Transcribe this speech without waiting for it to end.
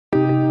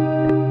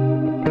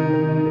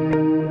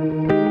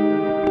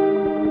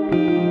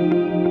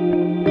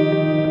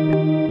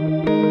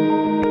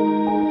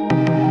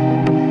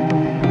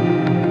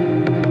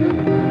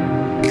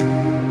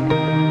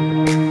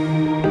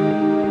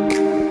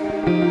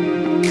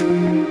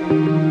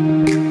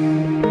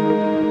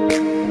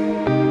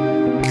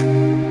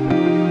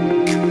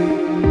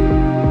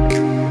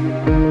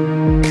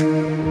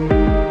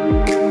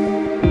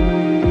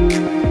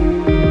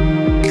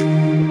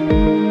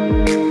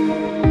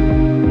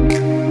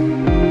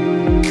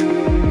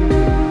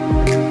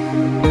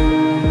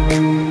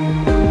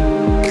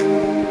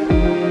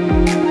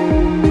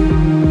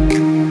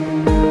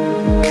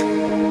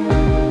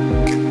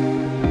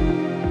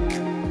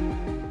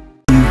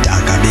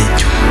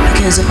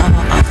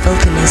our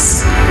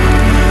filthiness.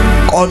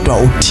 Kodwa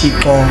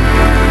uThixo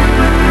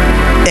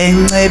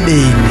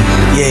encebeni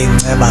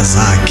yenceba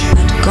zakhe.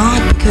 But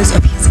God, because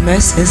of his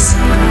mercies,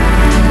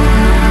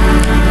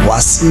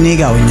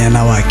 wasinika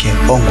unyana wakhe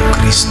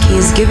onguKristu. he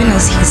has given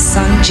us his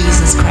son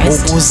Jesus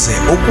Christ.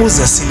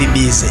 Ukuze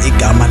silibize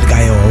igama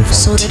likaYehova.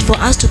 So that for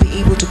us to be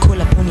able to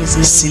call upon his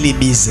name,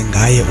 silibize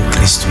ngaye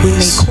uKristu we may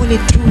Yesu. call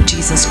it through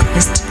Jesus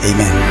Christ.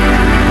 Amen.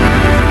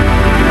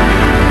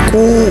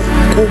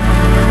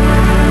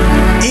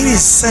 It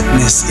is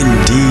sadness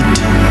indeed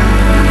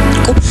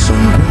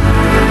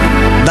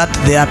that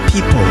there are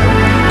people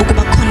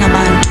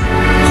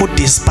who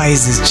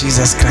despises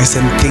Jesus Christ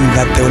and think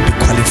that they will be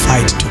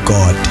qualified to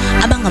God.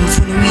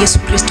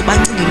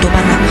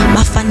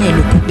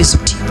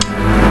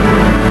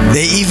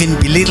 They even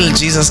belittle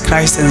Jesus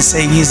Christ and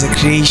saying he's a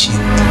creation.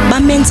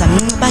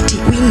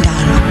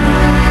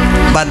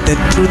 But the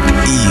truth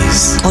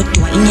is,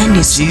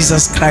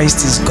 Jesus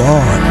Christ is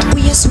God.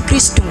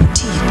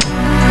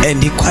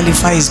 And he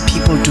qualifies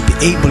people to be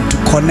able to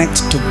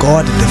connect to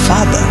God the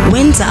Father.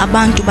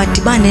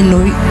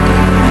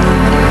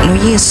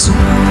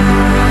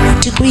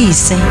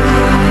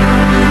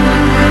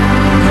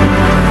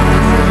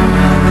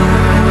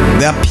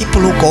 There are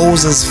people who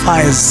goes as far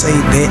as say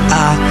they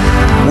are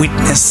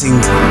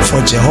witnessing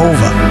for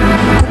Jehovah.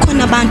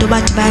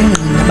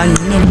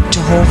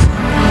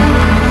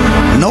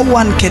 No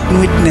one can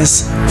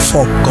witness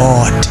for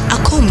God.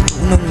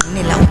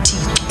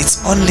 It's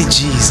only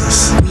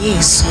Jesus.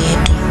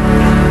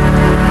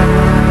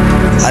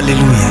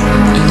 Hallelujah.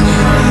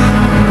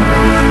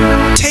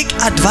 Take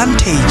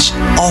advantage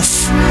of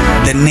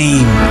the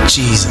name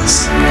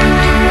Jesus.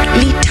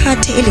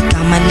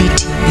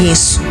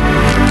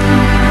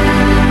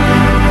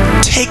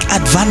 Take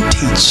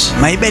advantage.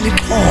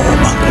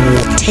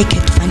 Take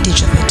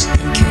advantage of it.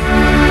 Thank you.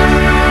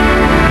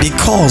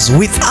 Because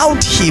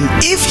without him,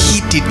 if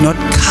he did not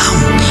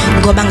come,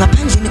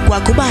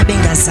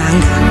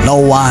 no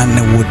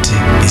one would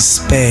be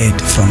spared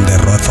from the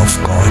wrath of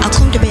God.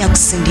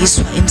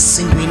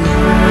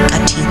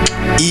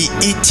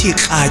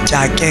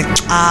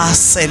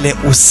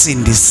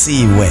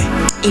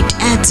 It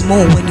adds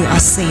more when you are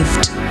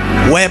saved.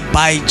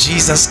 Whereby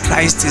Jesus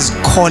Christ is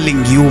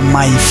calling you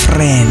my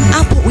friend.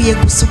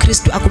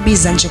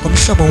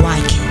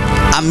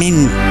 I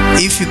mean,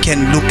 if you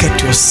can look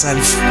at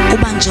yourself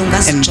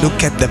and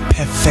look at the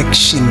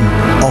perfection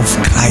of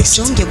Christ,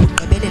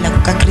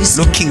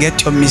 looking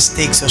at your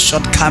mistakes, your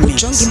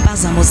shortcomings,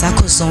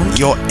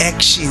 your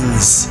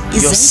actions,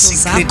 your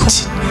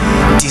secret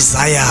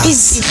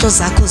desires,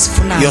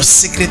 your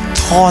secret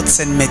thoughts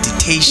and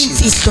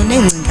meditations,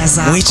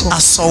 which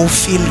are so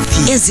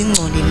filthy,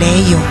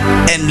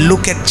 and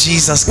look at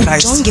Jesus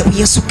Christ, a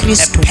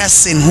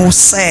person who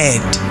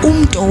said,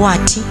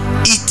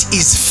 it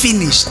is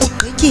finished,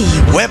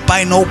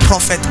 whereby no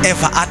prophet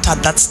ever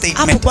uttered that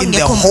statement in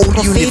the whole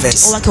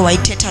universe.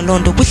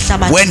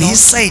 When he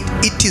said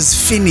it is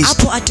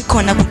finished,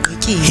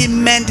 he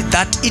meant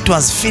that it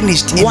was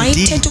finished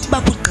indeed,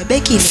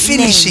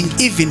 finishing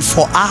even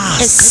for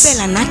us,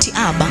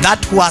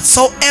 that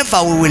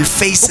whatsoever we will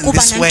face in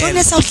this world, it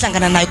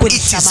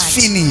is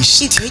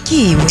finished,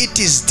 it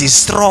is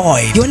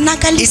destroyed,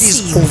 it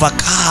is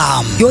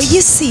overcome.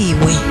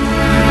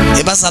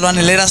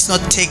 Let us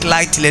not take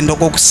lightly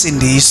this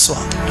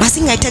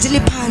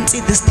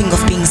thing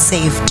of being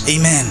saved.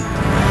 Amen.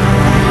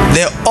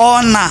 The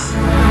honor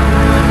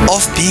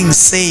of being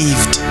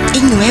saved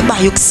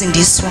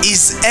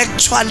is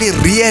actually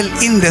real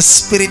in the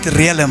spirit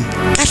realm.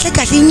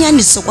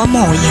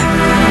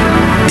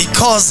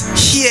 Because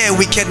here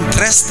we can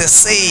dress the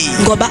same,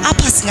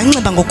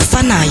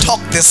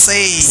 talk the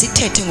same,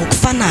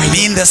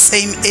 be in the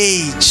same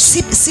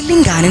age,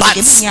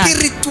 but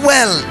spirit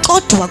well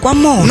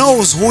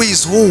knows who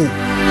is who.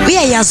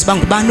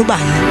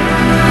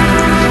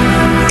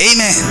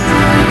 Amen.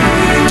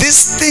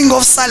 This thing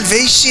of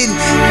salvation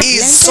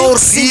is so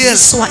real.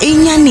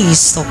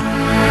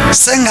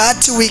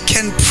 Sengathi we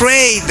can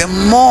pray the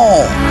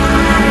more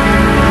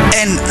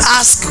and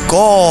ask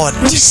God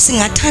to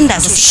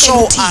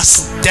show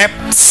us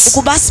depths.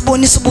 Because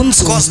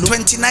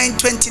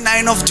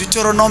 29:29 of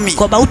Deuteronomy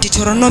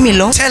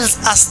tells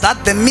us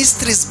that the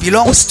mysteries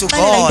belongs to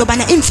God, but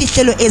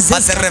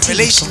the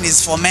revelation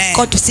is for man.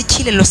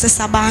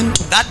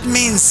 That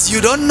means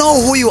you don't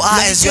know who you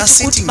are as you are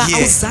sitting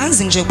here.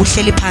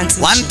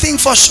 One thing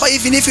for sure,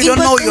 even if you don't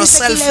know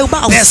yourself,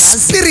 the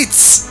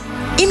spirits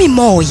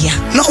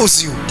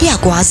knows you.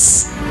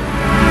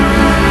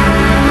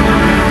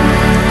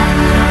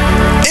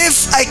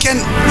 If I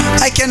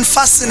can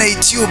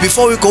fascinate you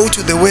before we go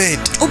to the word.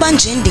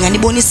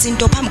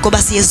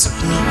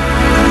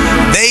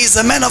 There is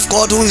a man of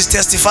God who is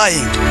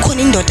testifying.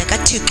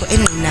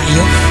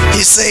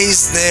 He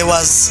says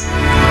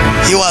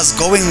he was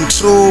going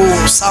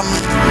through some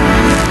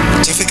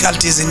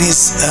difficulties in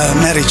his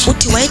marriage.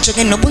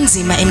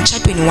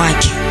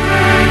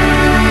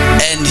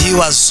 And he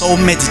was so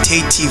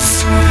meditative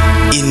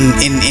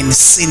in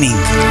sinning.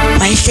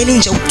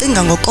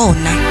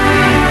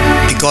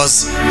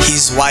 Because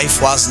his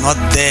wife was not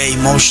there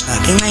emotionally.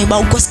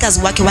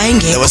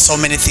 There were so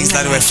many things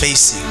that we were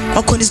facing.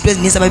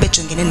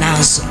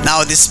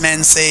 Now this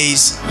man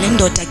says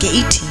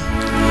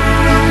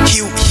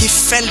he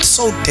felt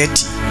so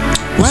dirty.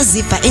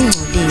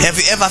 Have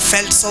you ever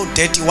felt so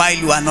dirty while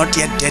you are not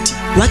yet dirty?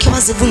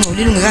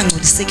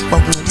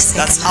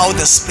 That's how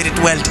the spirit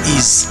world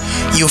is.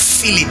 You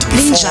feel it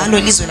before it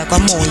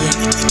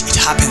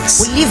happens.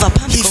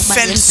 He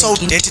felt so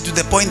dirty to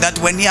the point that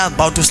when he is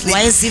about to sleep,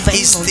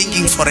 he's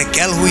thinking for a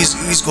girl who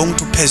is going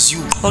to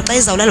pursue.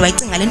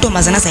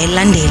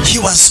 He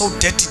was so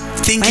dirty,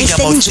 thinking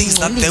about things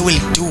that they will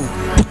do.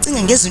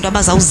 And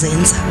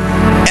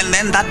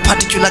then that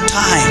particular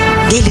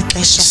time, he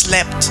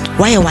slept.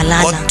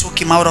 God took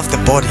him out of the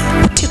body,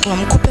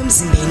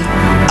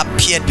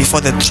 appeared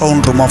before the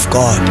throne room of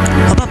God.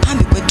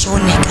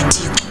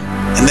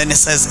 And then it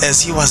says, as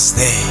he was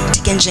there,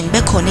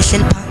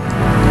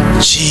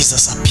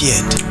 Jesus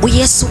appeared,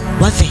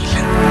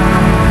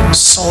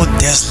 so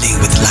dazzling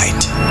with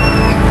light.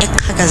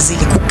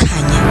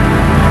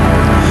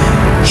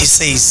 He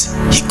says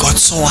he got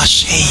so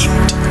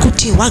ashamed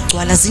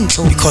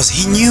because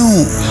he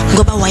knew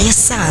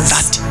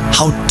that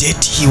how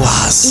dirty he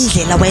was.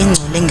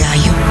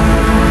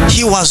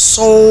 He was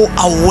so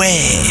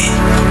aware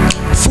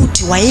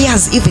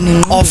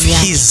of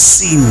his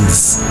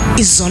sins,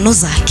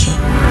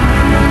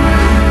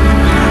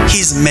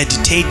 his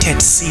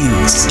meditated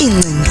sins.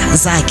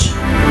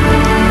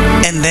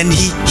 And then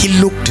he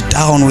looked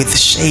down with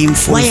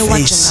shameful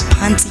face.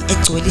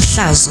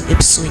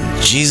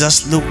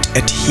 Jesus looked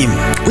at him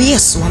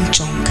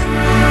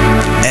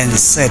and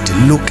said,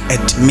 look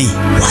at me.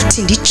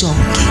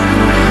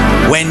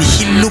 When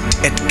he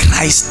looked at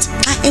Christ,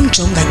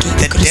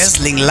 the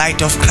dazzling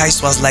light of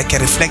Christ was like a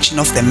reflection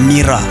of the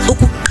mirror.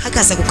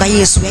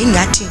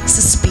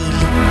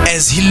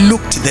 As he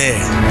looked there,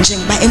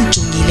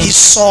 he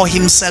saw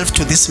himself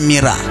to this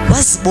mirror,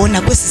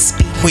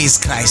 who is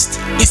Christ.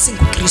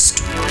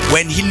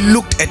 When he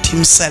looked at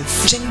himself,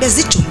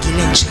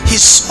 he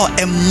saw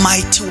a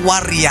mighty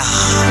warrior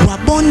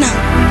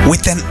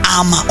with an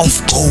armor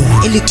of gold.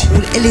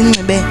 And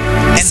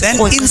then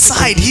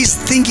inside he's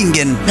thinking,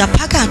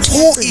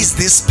 who is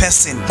this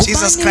person?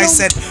 Jesus Christ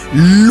said,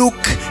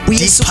 look deeper.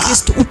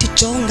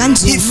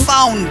 He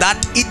found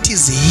that it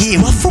is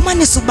him.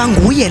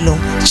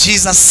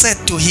 Jesus said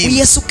to him,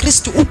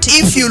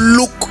 if you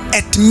look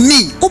at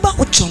me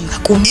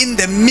in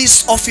the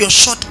midst of your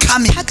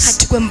shortcomings,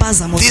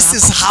 this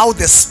is how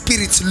the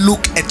spirits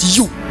look at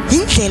you.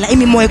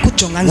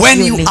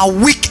 When you are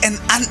weak and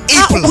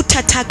unable,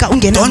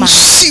 don't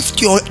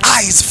shift your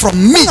eyes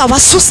from me,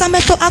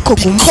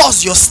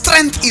 because your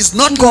strength is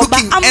not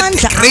looking at the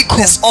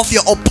greatness of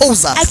your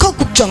opposers.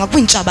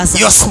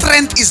 Your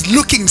strength is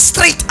looking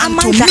straight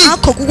unto me.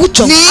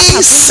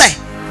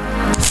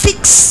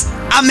 Fix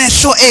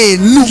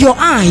your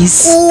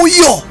eyes.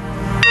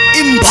 The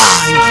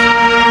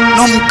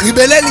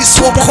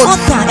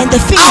author and the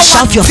finisher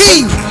of your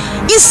faith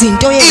is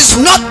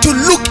not to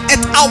look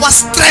at our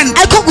strength,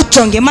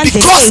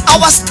 because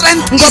our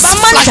strength is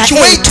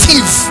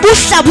fluctuative.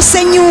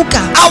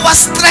 Our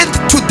strength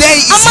today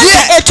is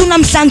here,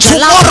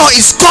 tomorrow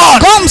is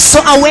gone. But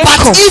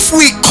if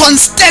we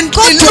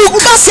constantly look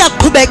at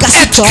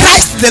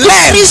Christ the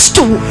Lamb,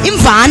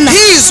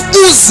 His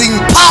oozing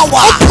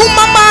power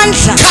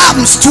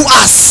comes to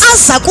us.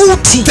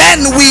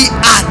 Then we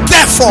are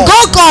therefore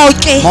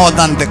more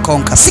than the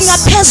conquerors.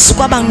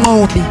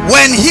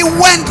 When he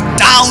went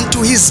down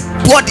to his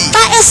body, he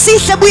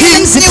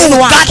knew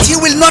that he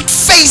will not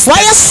face the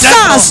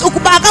devil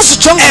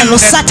and the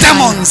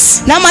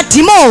demons.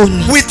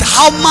 With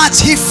how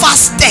much he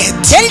fasted,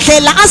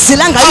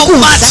 how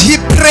much he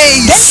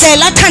praised,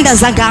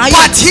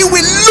 but he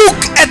will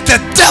look at the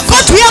devil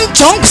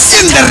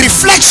in the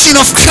reflection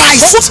of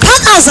Christ,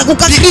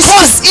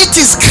 because it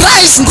is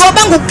Christ who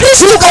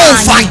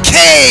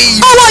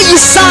overcame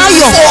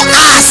for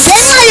us.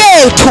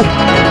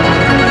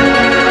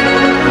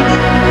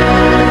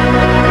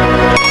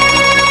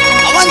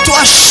 To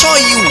assure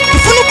you,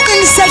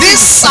 this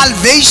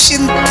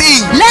salvation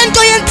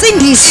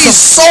thing is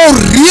so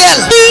real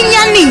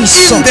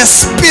in the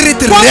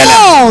spirit realm.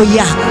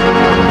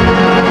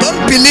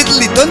 Don't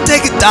belittle it, don't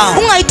take it down.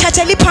 Don't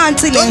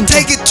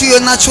take it to your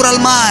natural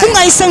mind and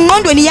say,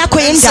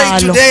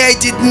 today I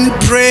didn't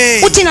pray,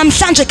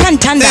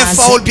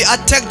 therefore I will be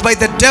attacked by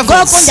the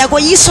devils.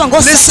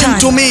 Listen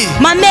to me,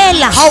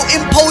 how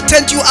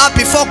important you are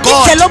before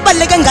God.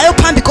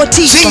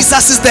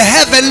 Jesus is the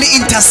heavenly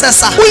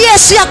intercessor,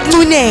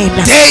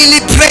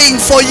 daily praying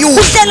for you.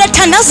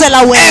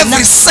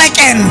 Every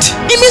second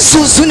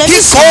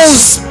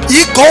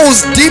he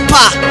goes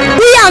deeper,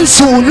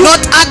 not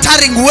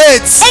uttering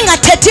words,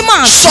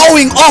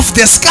 showing off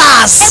the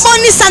scars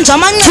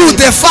to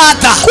the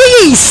Father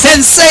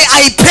and say,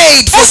 I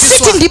paid for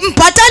this one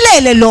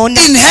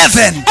in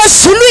heaven,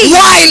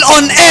 while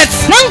on earth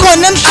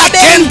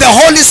again the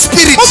Holy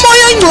Spirit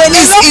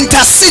is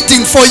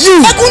interceding for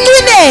you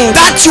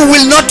that you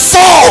will not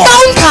fall.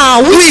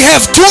 We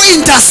have two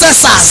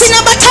intercessors.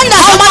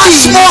 How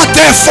much more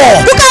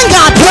therefore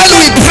when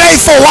we pray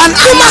for one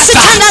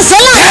another,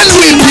 then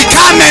we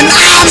become an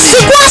army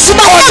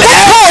on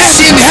earth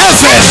and in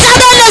heaven.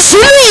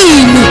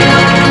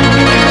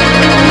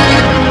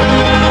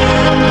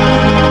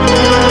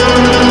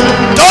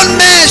 Don't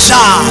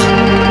measure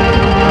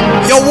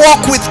your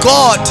walk with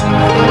God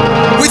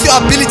with your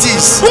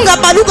abilities. Don't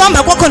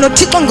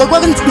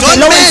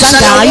measure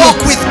your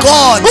walk with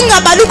God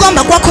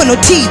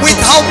with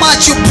how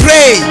much you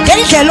pray,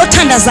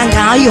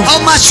 how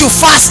much you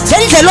fast.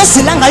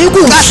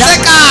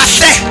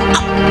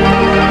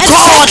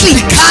 God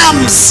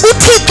becomes so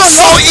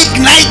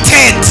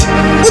ignited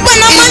in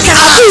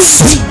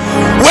us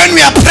when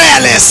we are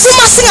prayerless.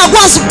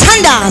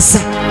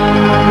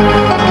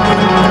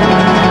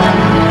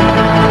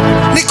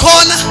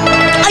 Nikona,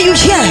 are you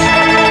here?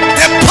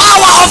 The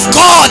power of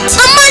God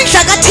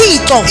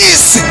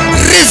is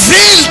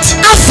revealed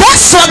the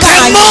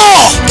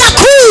more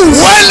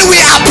when we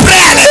are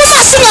prayerless.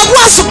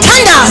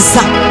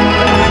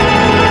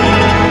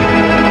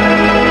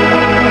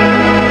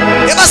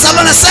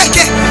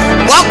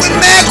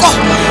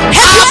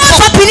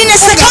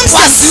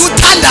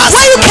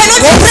 Why you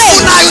cannot pray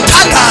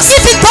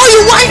even though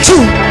you want to.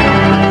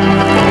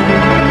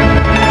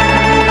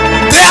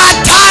 There are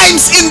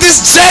times in this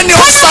journey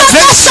of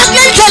salvation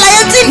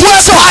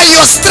whereby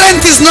your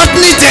strength is not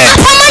needed,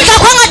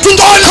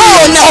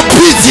 only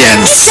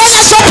obedience.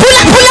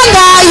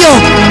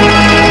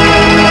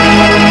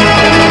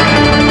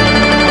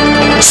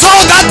 So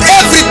that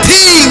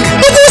everything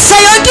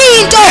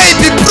may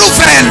be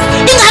proven.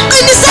 That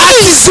is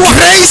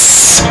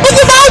grace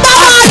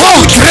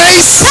upon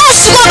grace.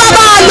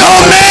 No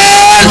man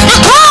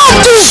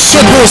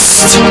should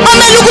boast.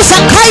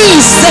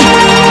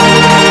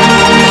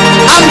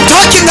 I'm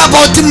talking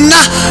about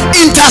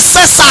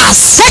intercessors,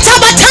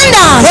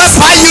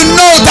 whereby you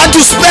know that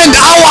you spend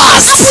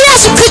hours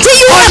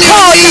on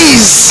your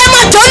knees.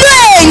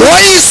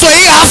 So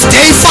you have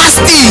day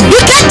fasting. You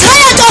get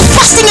tired of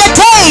fasting a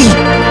day.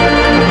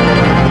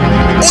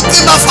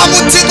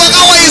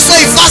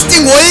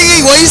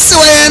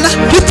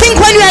 You think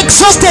when you are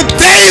exhausted,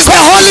 there is the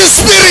Holy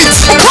Spirit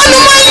who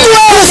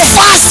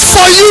fasts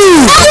for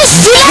you when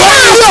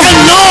you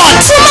cannot.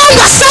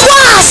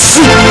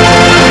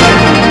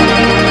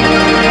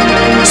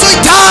 So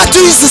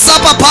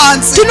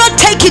do not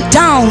take it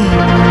down.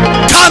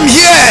 Come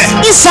here.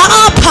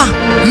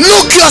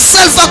 Look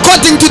yourself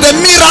according to the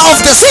mirror of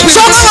the Spirit.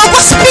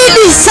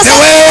 The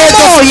word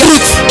of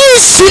truth.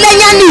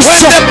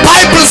 When the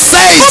Bible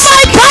says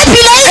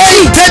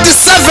in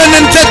 37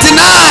 and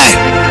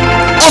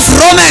 39 of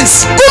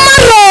Romans,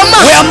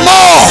 we are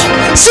more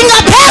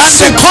than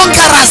the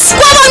conquerors.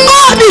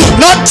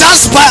 Not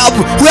just by,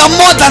 we are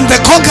more than the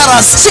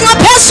conquerors,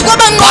 but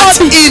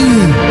in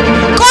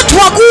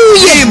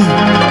Him.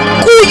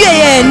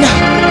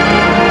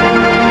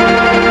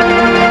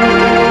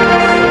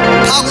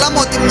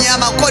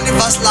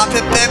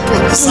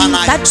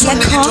 That's my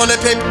car.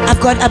 I've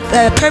got a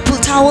purple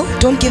towel.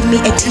 Don't give me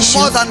a tissue.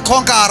 More than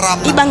conqueror.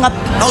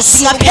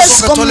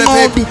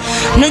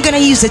 I'm not gonna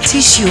use a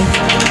tissue.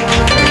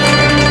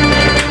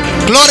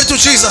 Glory to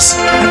Jesus.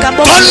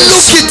 Don't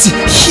look it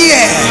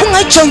here.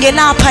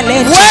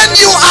 When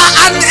you are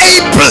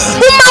unable,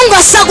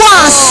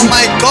 oh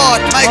my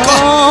God, my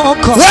God.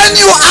 When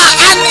you are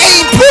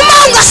unable,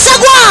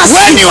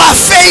 when you are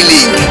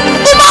failing,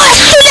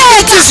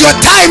 it is your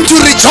time to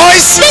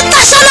rejoice,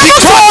 because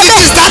it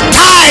is that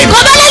time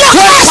when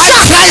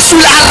Christ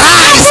will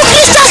arise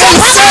and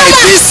say,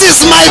 this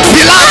is my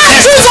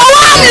beloved.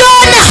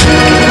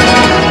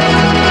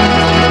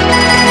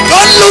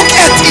 Don't look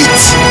at it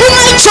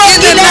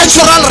in the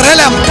natural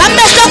realm,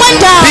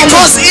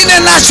 because in the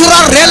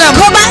natural realm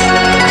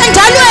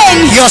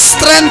your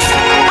strength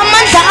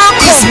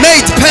is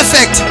made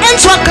perfect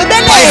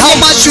by how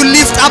much you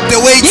lift up the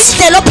weights.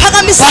 But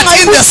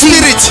in the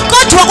spirit,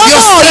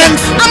 your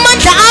strength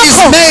is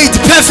made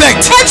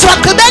perfect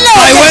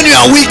by when you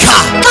are weaker.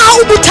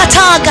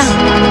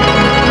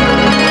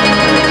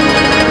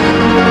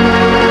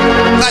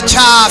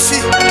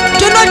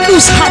 Do not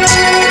lose heart.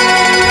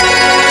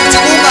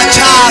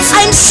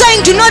 I'm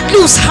saying do not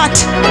lose heart.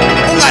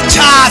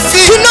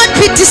 Do not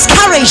be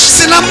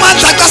discouraged. We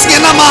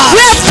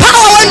have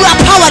power when we are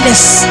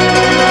powerless.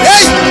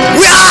 Hey,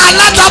 we are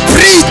another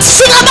breed.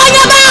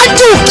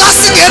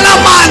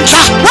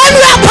 When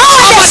we are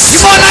powerless,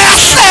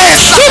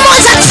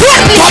 demons are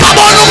trembling.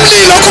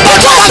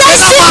 Because they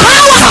see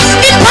power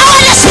in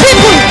powerless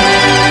people.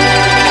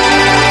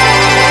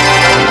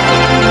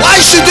 Why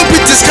should you be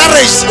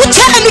discouraged?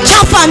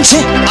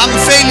 I'm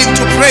failing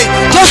to pray.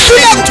 I'm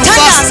failing to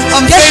fast.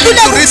 I'm failing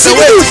to read the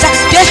word.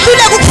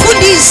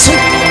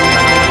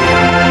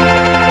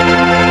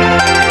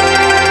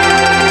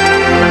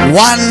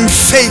 one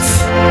faith,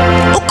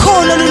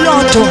 ukholo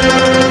lulodwa,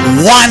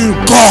 one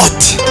God,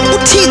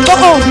 uThixo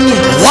omnye,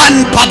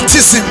 one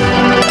baptism,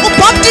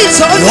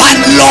 ubhaptizo,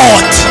 one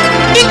Lord,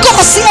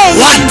 inkosi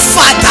enye, one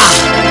Father,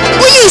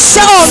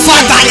 uyise omnye,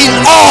 Father in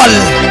all,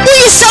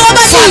 uyise Father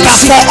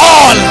wabaninzi, for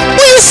all,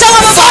 uyise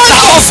Father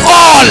wababonke, of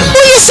all.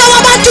 uyise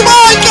wabantu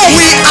bonke.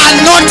 We are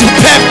not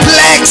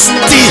perplexed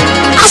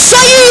nor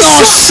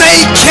Asoyiswa,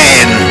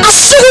 shaken when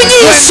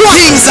asukunyiswa,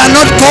 things are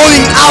not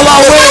going our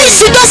way.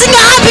 izinto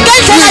zingahambi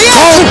ngendlela We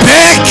go yethu,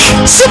 back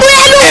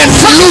sibuyela and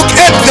umva, look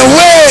at the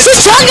word.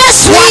 sijonge What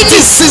eswini,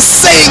 is he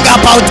saying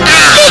about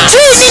us?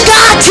 ithini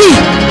ngathi.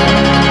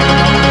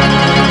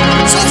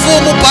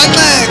 Sovuma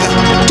ubhanqeka.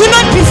 Do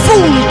not be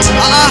fooled.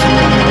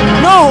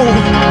 No.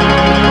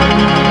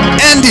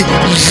 And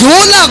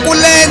dlula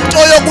kule nto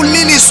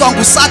yokuliliswa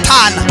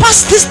nguSathana.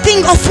 Past this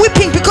thing of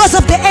weeping because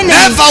of the enemy.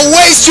 Never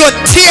waste your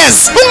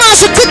tears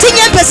Ungazuchitha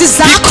inyembezi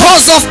zakho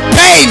because of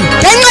pain,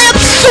 ngenxa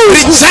yobuhlungu,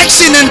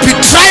 rejection and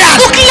betrayal.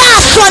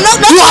 ukulahlwa You are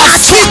nokulahlwa,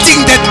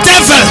 feeding the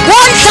devil.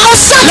 wondla Let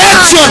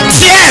uSathane. your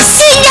tears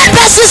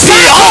Inyembezi be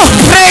zakho of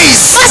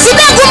praise,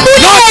 masibe not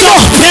ngumbulelo,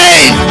 of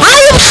pain.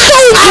 hayi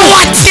ubuhlungu.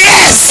 Our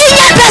tears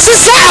Inyembezi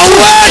are zakho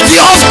worthy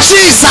of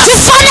Jesus,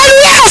 zifanele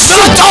uYesu,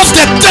 not of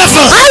the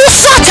devil. hayi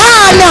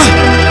uSathane.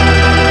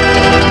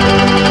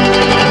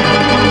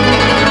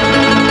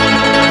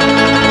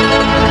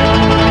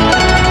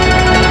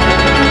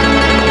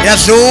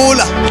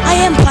 Yadlula. I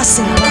am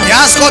passing by.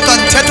 Yazi kodwa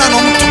ndithetha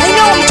nomuntu. I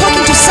know I'm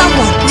talking to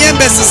someone.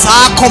 Inyembezi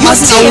zakho Your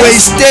must tears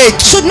wasted.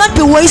 should not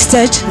be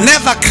wasted.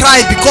 Never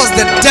cry because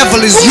the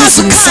devil is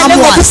using Ungazukhale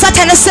ngoba someone.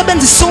 uSathane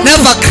esebenzisa umuntu.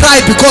 Never cry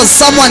because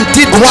someone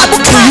did what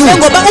to Ungabukhale you.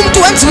 ngoba umuntu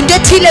wenza into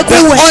ethile The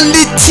kuwe.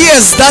 only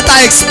tears that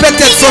are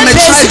expected from a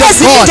Inyembezi child of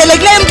God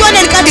ezilindelekileyo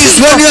emntwaneni is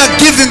kaThixo. when you are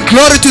giving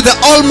glory to the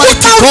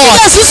Almighty Uxa God.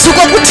 unikeza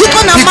uzuko kuThixo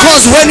Because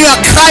namandla. when you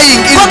are crying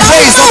in Ngoba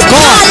praise of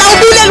God, ukhala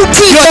ubulela your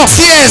uThixo.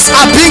 tears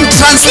are being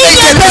translated by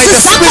Inyembezi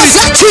the zakho Spirit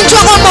ziyatshintshwa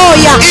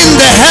komoya in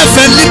the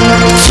heavenly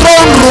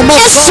throne room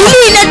of God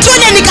ezulwini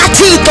entroneni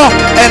kaThixo,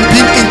 and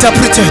being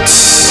interpreted.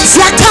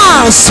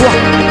 ziyachazwa.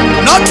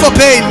 Not for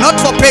pain, not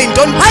for pain.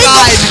 Don't Hayi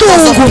cry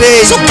because of ngobuhlungu,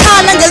 pain.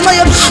 sukhala ngenxa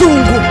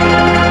yobuhlungu.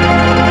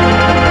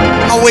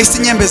 Waste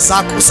inyembezi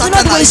zakho.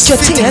 Satan is waste your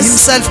feeding tears.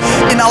 himself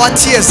in our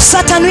tears.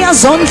 Usathane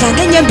uyazondla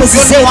ngeenyembezi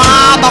zethu.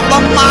 Yonwaba kuba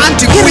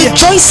mandi He kuye.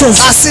 rejoices.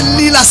 Xa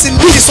silila He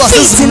siliswa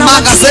feeds in our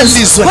sizimanga tears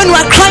zelizwe. when we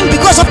are crying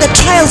because of the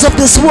trials of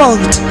this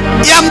world.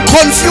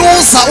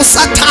 Iyamconfuse He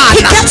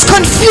uSathana gets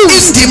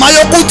confused. indima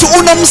yokuthi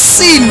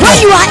unomsindo. When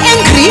you are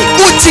angry,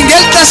 Uthi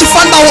ngeli xesha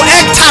ufanele uba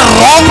u-acta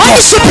wrong. when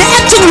you should be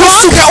acting wrong,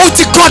 Usuke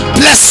uthi God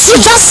bless you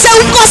you. just say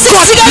unkosi God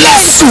kusikelele.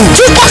 bless you.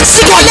 Thixo God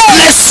akusikelele.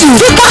 bless you.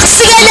 Thixo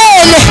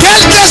akusikelele.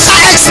 Ngeli xesha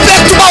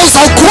expect uba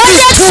uzawukhupha When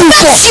he ithupho.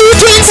 expects you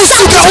to insult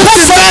Usuke the uthi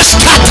person,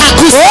 meshkatha oh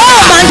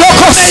kusana.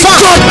 mandoko May fa.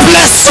 God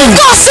bless you.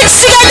 Unkosi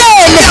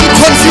kusikelele.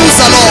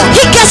 Iyamconfuse Lord.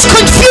 He gets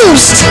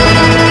confused.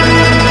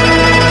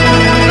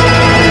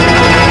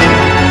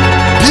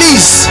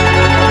 Please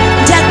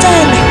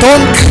Ndiyacela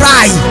don't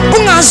cry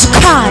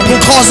ungazukhali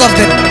because of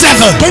the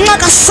devil. ngenxa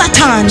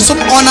kaSathane.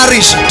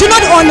 Sumhonorisha. Do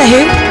not honor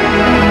him.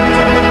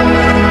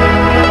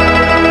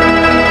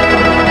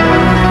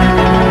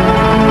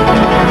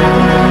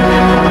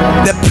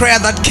 The prayer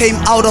that came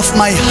out of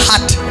my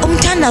heart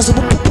Umthandazo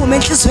ubuphuphuma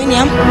enhlizweni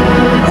yami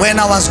when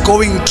I was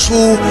going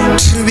through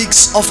 3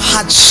 weeks of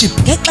hardship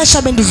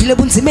ngexesha bendidlule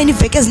ebunzimeni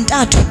iveki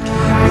ezintathu,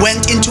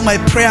 went into my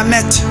prayer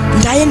mat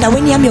ndaye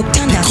endaweni yami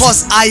yokuthandaza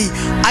because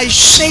I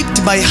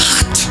shaped my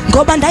heart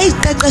ngoba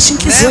ndayiqeqesha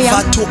inhliziyo never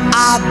yami to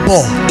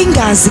abhor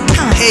ingazi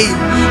khali pain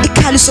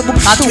ikhaliso that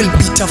will bobuhlungu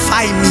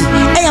beautify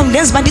me,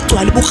 eyandenza uba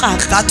ndigcwale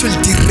uburhaka, that will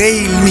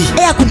derail me.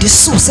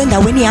 eyakundisusa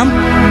endaweni yami.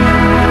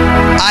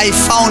 I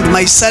found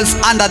myself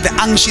under the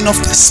unction of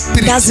the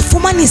Spirit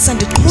Ndazifumanisa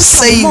ndiqhutshwa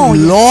saying,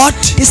 ngumoya Lord,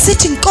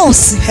 ndisithi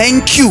Nkosi,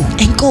 thank you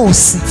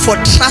enkosi for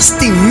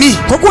trusting me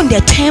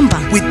ngokundethemba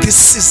with this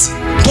season.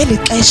 ngeli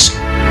xesha.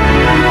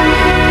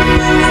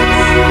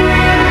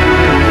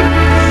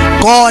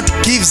 God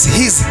gives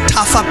his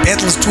tougher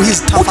battles to his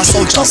tougher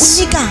uThixo soldiers.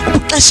 unika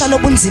ubuxesha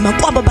lobunzima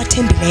kwabo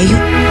bathembileyo.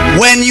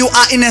 When you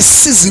are in a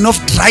season of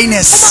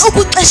dryness, Uma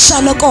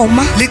ukwixesha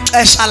lokoma,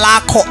 lixesha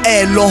lakho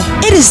elo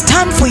it is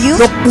time for you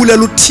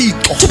lokubulela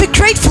uThixo, to be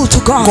grateful to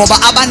God, ngoba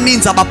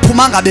abaninzi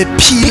abaphumanga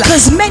bephila,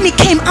 because many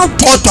came out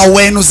dead, kodwa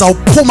wena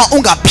uzawuphuma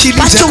ungaphili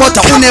but nje you will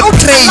kodwa come out alive,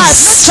 not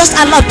praise. just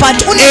alive but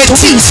Ethi unedumiso.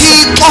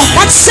 Thixo,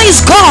 That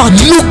says God,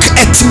 look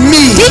at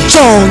me,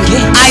 ndijonge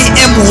I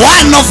am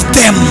one of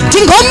them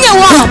ndingomnye who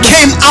wabo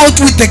came out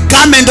with the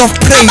garment of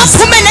praise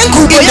abaphume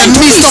nengubo in the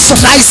midst yendumiso of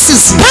dry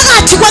season.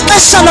 phakathi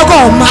kwexesha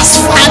lokoma.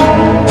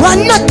 We are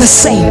not the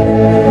same.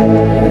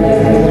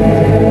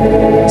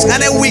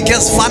 Singane week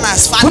ezifana We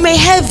asifani may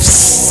have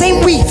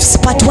same weaves,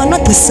 but we are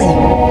not the same.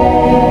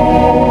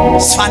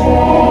 asifani.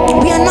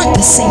 We are not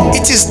the same.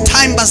 It is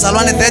time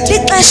bazalwane that you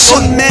Lixesha.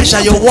 don't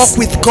measure your walk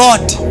with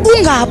God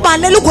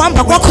Ungabaleli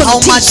ukuhamba kwakho how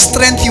much noThixo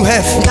strength you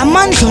have,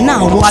 ngamandla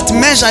onawo, but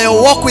measure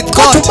your walk with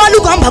kodwa God ubala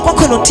ukuhamba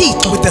kwakho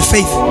noThixo with the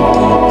faith.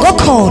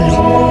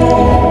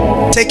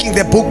 ngokholo. taking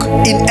the book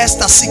in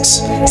Esther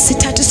 6.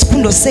 Sithatha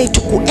isifundo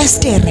sethu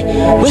kuEstere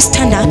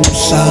wesithandathu.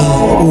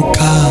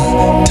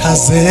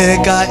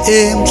 Ukhathazeka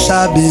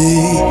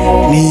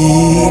emhlabeni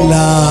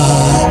la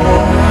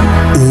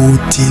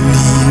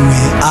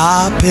udiniwe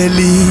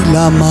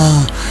aphelila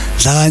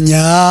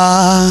madlanya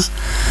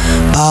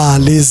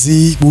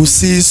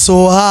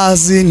balezibusiso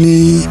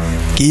azinikina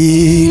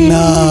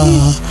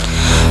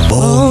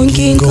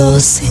bonke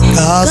inkosi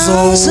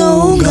ngazo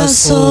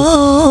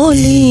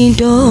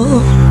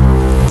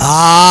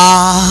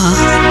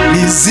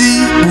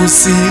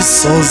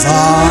lizibusiso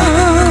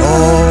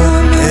zakho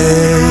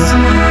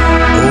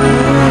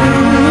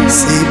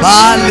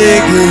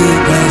sibaleke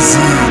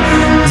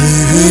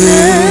kazini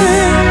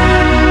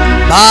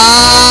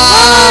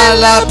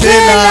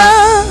balaphela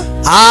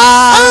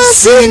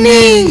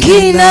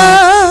asiningina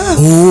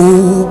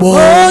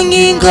ubonga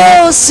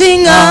inkosi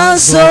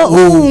ngazo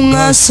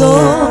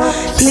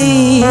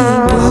ungasolilo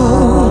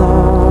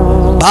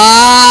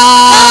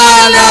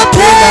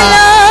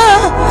balaphela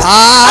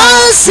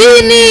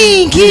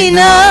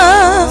asiningina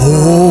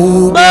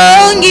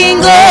ubonga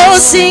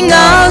inkosi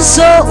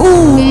ngazo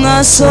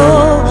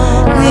ungasolilo.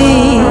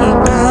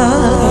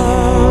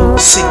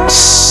 6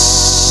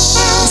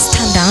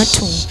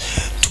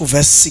 to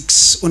verse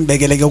 6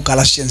 unbekeleke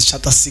uGalatians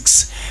chapter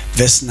 6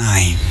 verse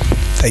 9.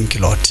 Thank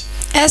you, Lord.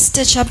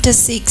 Esther chapter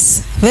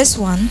 6 verse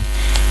 1.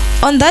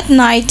 On that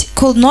night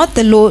could not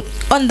the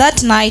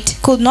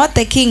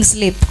king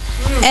sleep,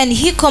 and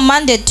he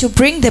commanded to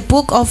bring the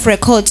book of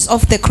records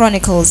of the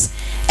chronicles,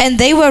 and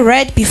they were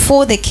read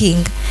before the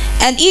king.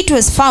 And it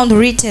was found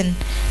written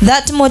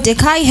that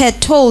Mordecai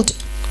had told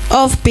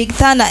of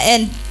Bigthana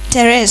and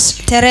Teresh,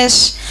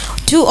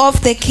 two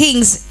of the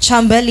king's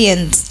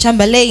chamberlains,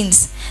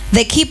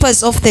 the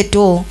keepers of the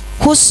door,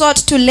 who sought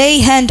to lay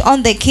hand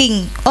on the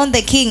king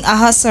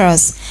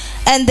Ahasuerus.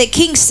 And the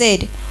king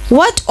said,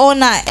 what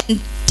honor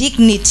and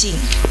dignity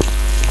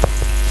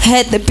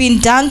had been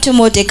done to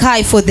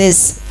Mordecai for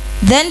this?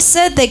 Then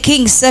said the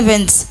king's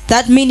servants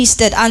that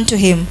ministered unto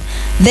him,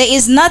 there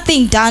is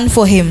nothing done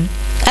for him.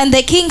 And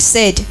the king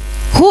said,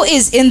 who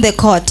is in the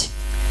court?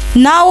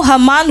 Now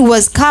Haman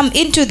was come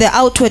into the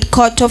outward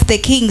court of the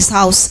king's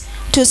house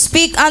to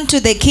speak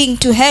unto the king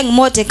to hang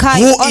Mordecai.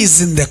 Who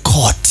is in the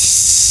court?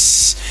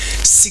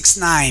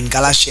 6:9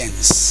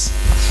 Galatians.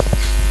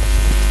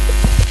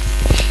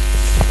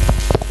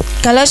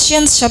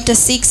 Galatians chapter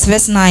 6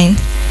 verse 9.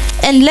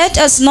 And let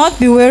us not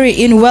be weary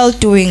in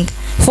well-doing,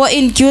 for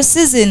in due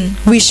season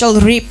we shall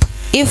reap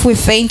if we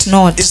faint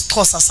not.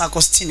 Isixhosa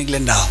sakho sithini kule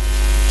ndawo?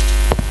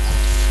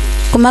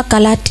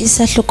 kumaGalati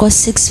isahluko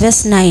 6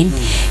 verse 9.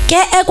 Ke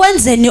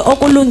ekwenzeni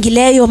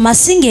okulungileyo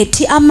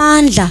masingethi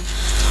amandla,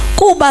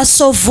 kuba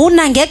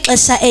sovuna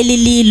ngexesha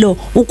elililo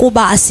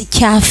ukuba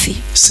asityhafi.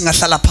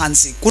 Singahlala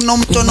phansi.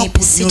 Kunomuntu ono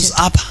good news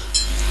apha?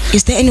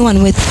 Is there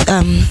anyone with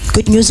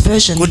good news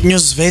version? Good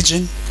news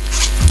version.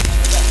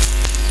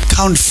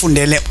 Count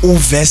fundele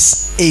verse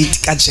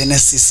 8 ka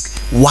Genesis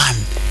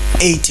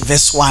 1:8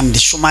 verse 1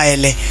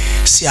 ndishumayele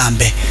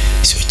sihambe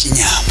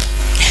siyotinyama.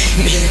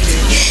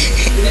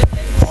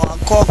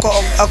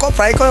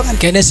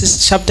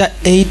 Genesis chapter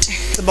 8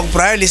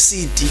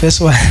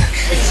 verse 1.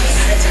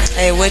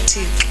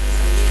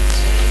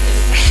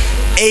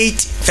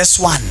 8 verse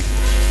 1.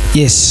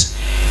 Yes.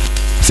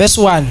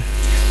 Verse 1.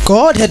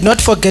 God had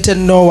not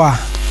forgotten Noah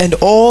and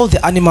all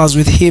the animals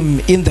with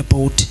him in the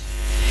boat.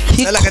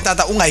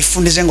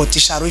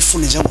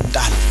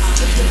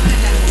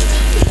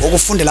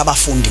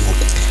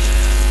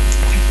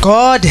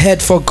 God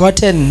had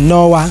forgotten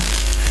Noah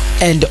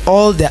and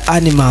all the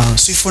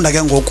animals.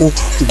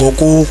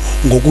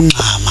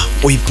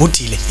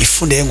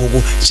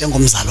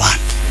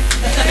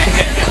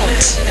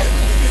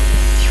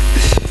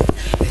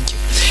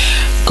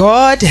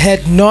 God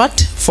had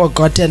not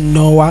forgotten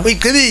Noah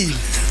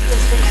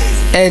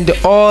and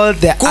all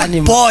the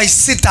animals. Boy,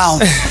 sit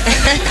down.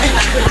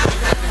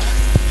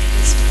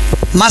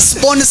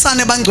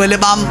 Masibonisane bangcwele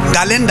bam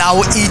ngale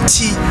ndawo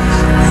ithi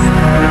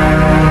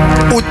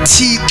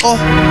uThixo.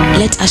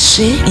 Let us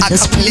share in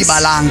this place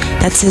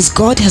that says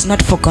God has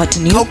not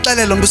forgotten you. Tell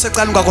the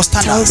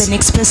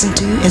next person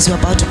to you as we're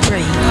about to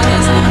pray.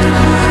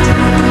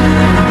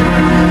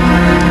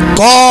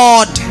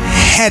 God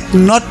had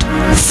not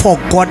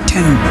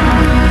forgotten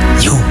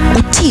you.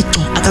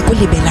 uThixo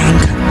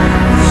akakulibelanga.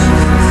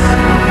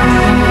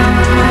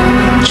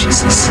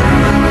 Jesus.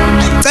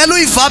 Let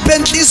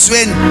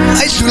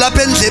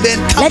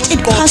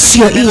it pass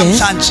your ear.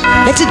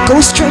 Let it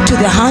go straight to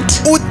the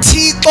heart.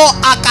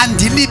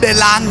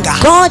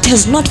 God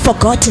has not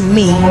forgotten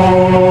me.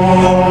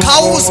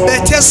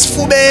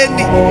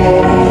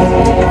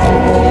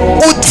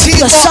 Put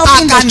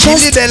yourself in the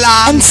chest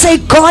and say,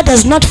 God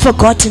has not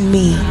forgotten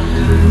me.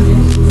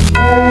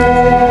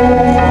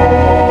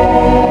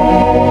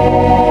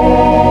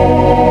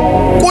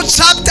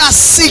 Chapter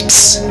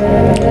 6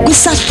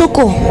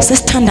 kwisahluko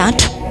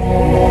sesithandathu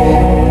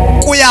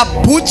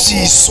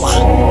kuyabhujiswa.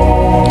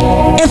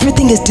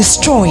 Everything is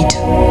destroyed.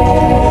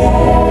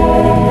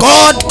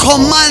 God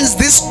commands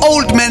this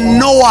old man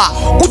Noah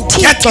to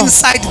get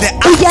inside the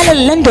ark.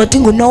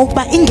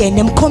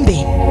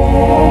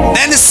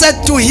 Then he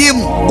said to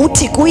him,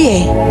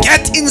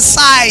 get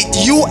inside,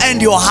 you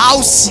and your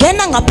house, so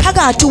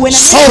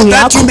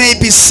that you may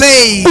be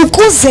saved.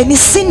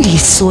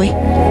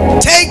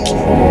 Take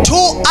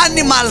 2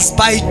 animals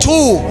by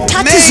 2,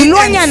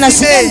 male and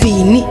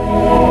female.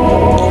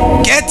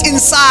 Get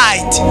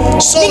inside,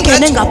 so that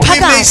we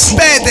may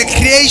spare the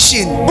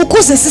creation.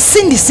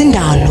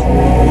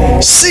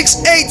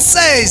 6:8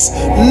 says,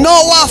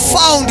 Noah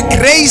found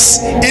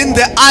grace in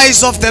the eyes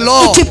of the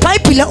Lord.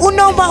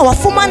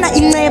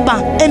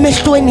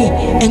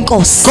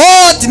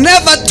 God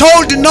never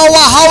told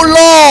Noah how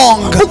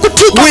long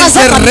will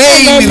the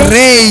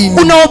rain.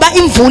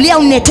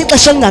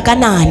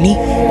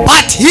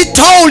 But he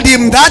told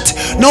him that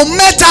no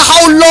matter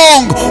how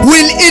long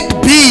will it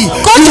be,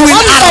 you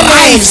will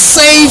arrive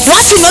safe.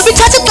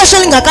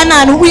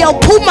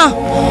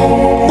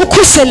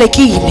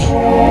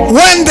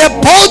 When the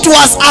boat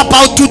was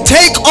about to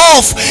take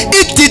off,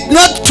 it did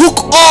not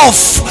took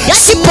off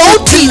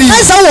smoothly,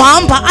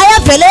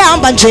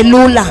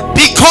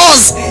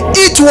 because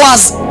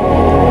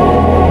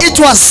it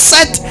was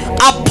set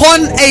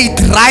upon a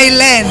dry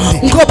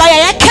land.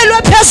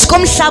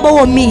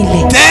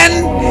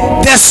 Then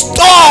the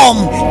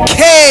storm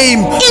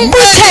came many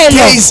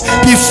days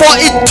before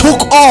it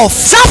took off,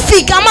 and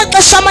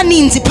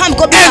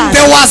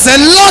there was a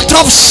lot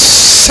of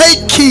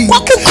shaking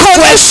when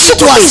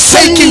it was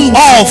shaking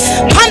off.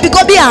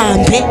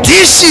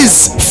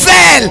 Dishes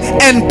fell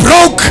and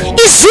broke.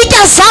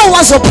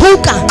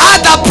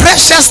 Other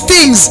precious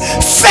things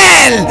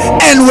fell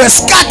and were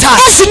scattered.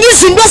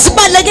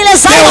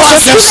 There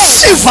was a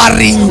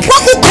shivering and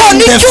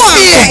the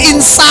fear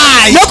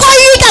inside. But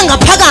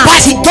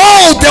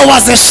though there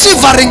was a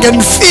shivering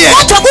and fear,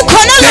 the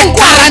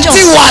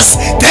guarantee was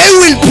they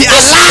will be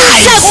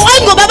alive.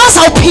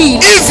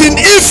 Even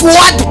if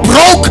what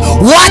broke,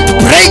 what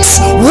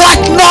breaks,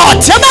 what not,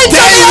 they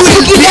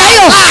will be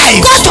alive.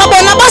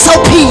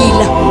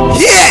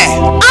 Here,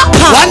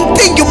 one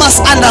thing you must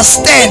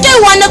understand: God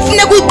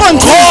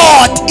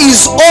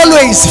is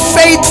always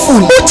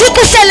faithful to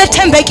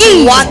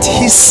what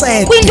He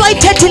said.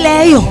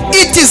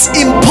 It is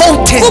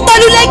important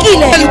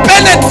and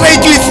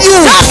penetrate with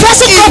you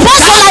in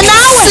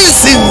dark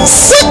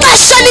seasons,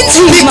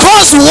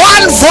 because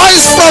one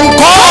voice from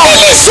God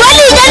is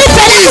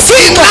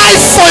enough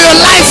for your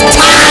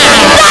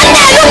lifetime.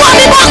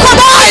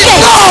 I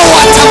know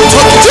what I'm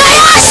talking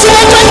about.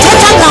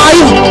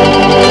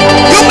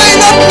 You may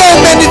not know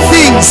many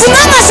things, but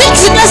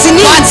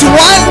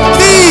one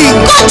thing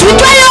that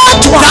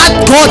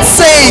God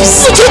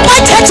says,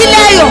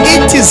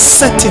 it is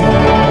certain,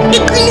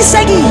 it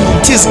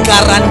is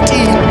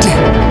guaranteed,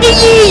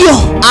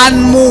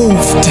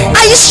 unmoved.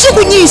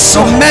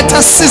 No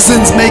matter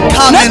seasons may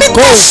come and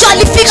go,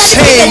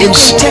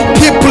 change,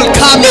 people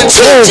come and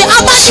go,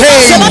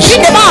 change.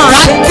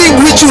 That thing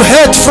which you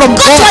heard from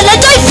God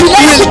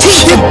will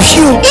keep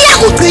you.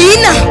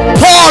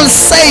 Paul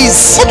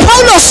says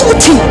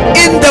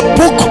in the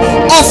book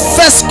of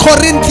 1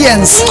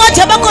 Corinthians 15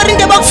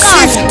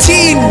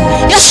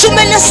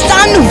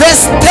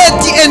 verse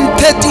 30 and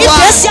 31,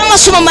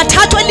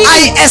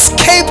 I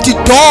escaped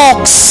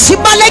dogs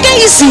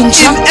in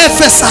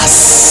Ephesus.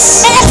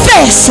 I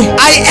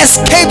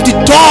escaped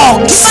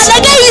dogs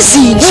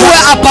who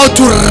were about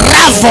to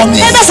ravel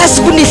me, who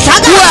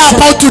were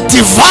about to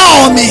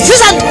devour me. And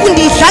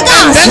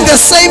then the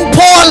same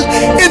Paul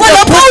in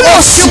the book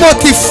of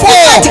Timothy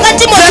 4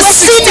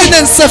 verse 16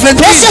 and 17,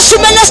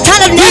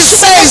 he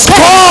says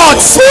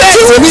God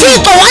spared me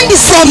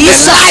from the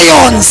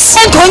lions.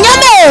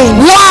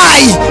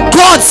 Why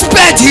God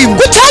spared him?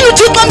 Because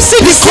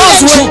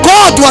when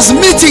God was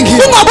meeting him,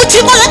 he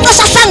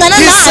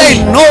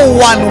said no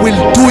one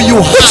will do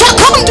you harm.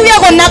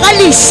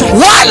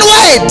 One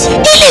word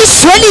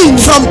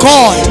from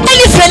God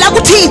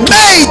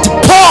made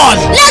Paul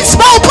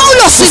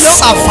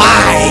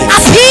survive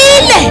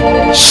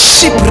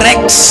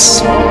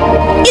shipwrecks.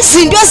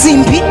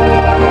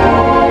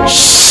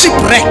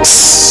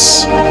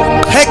 Shipwrecks,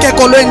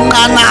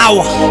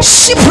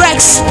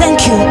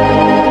 thank you.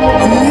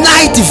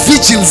 Night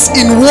vigils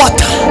in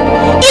water,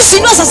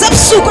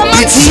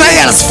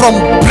 betrayals from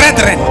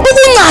brethren,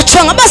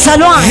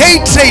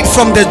 hatred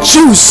from the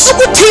Jews,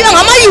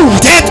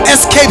 death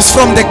escapes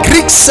from the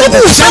Greeks and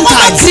the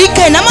Gentiles.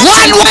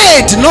 One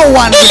word, no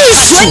one will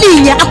touch you.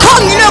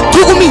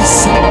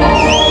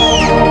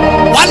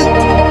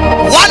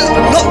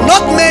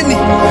 Not many.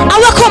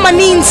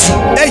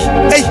 Hey,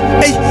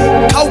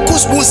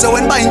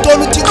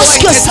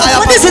 ask yourself,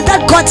 what is it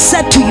that God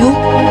said to you?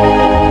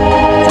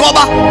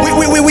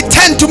 We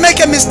tend to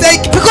make a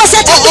mistake of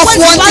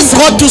wanting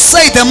God to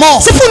say them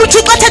all. Why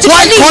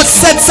God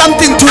said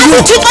something to you,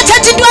 if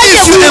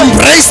you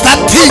embrace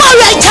that thing,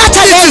 it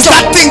is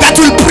that thing that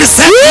will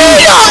present you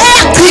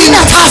in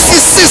tough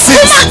seasons.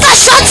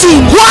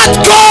 What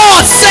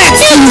God said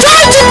to you,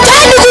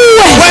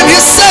 when He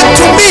said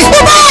to me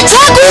in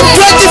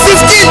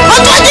 2015,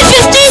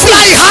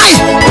 fly high,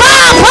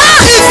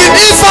 if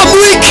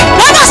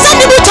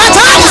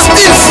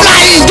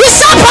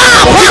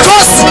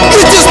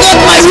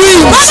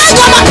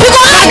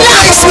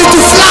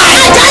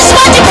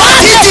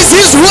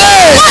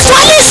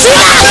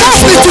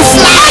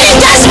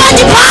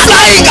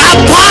Flying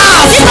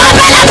above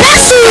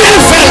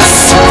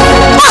heavens.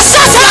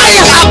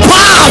 Flying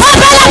above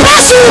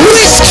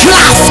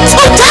witchcraft.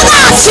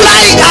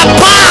 Flying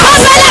above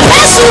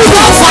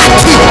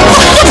poverty.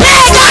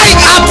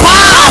 Flying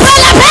above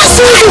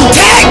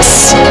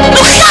attacks.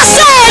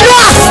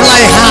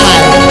 Fly high.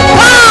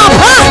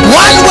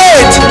 One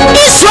word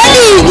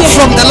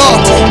from the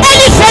Lord.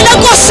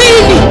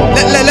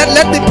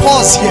 Let me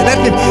pause here. Let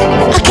me go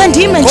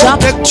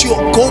back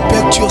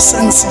to your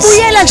senses.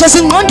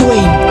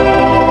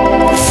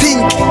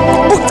 Think.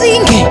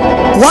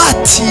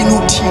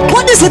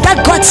 What is it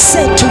that God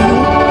said to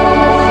you?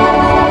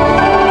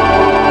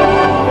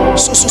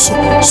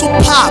 So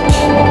Papa,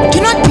 do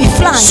not be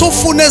flying. Do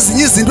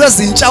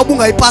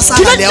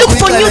not look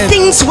for new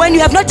things when you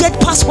have not yet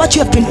passed what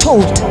you have been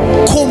told.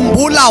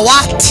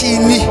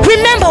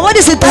 Remember, what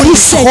is it that He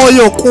said?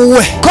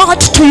 God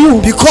to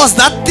you. Because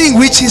that thing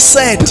which He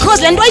said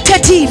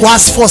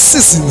was for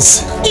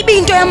seasons.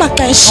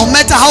 No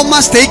matter how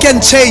much they can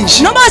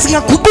change,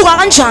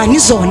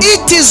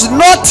 it is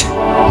not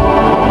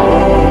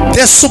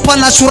the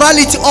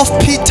supernaturality of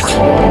Peter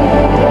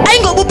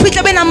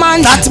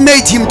that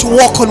made him to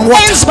walk on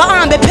water, but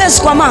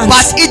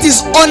it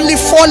is only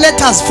 4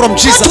 letters from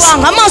Jesus.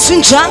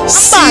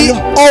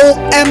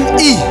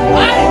 C-O-M-E.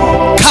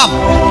 Come.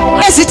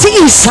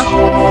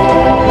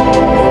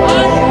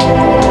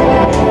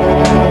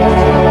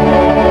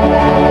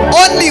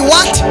 Only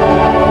what?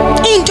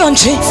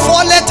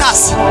 4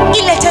 letters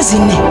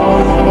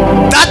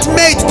that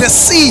made the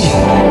sea to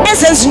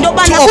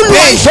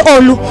obey.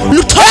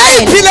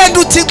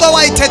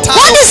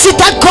 What is it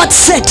that God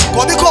said?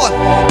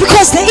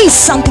 Because there is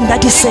something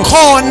that He said.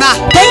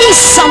 There is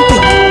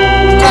something.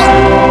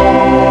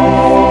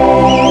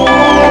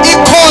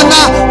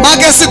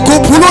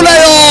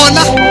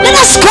 Let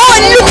us go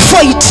and look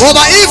for it.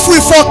 If we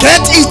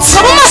forget it,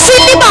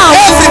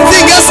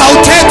 everything else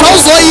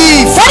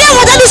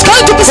whatever that is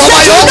going to be said,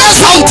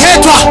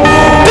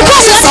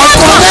 because it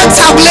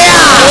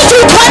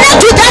will connect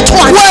to that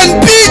one.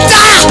 When Peter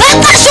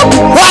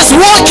was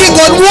walking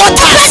on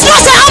water, he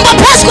was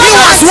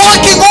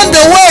walking on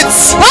the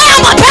words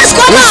which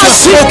were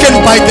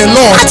spoken by the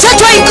Lord.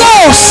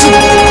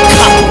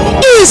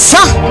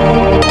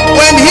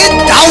 When he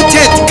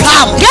doubted,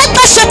 come.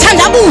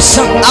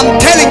 I'm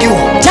telling you,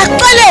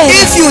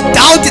 if you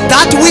doubt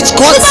that which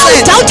God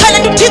said,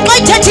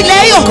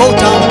 go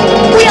down.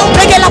 You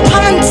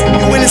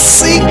will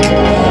sink.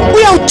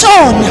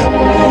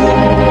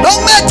 No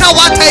matter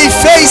what I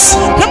face,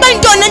 I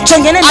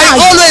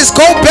always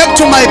go back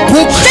to my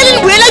book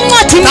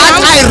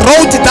that I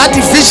wrote that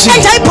vision. I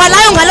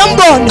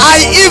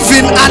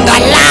even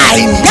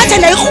underline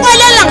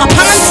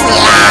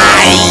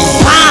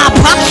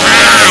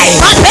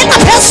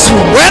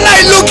when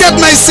I look at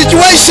my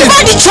situation,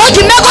 I will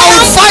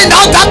find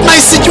out that my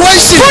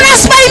situation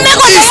is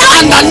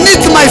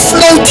underneath my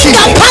floating. I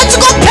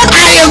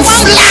am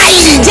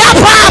flying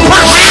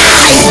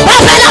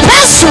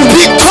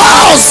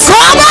because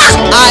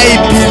I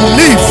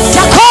believe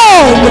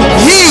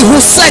He who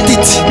said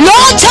it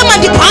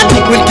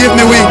will give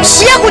me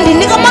wings.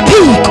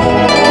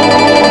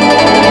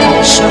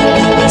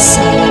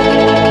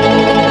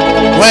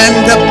 When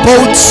the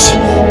boats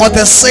or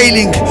the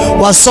sailing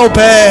was so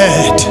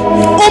bad,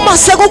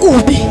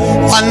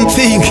 one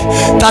thing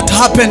that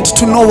happened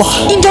to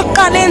Noah,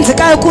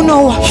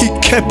 he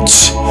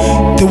kept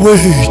the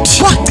word in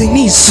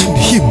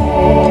him.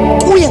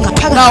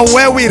 Now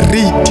where we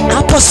read,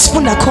 after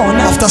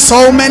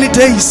so many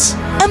days,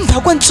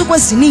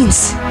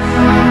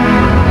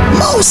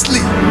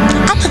 mostly,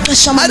 I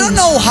don't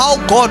know how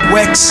God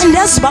works. I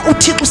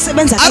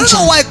don't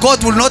know why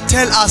God will not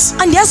tell us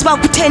from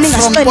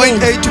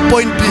point A to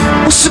point B,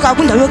 but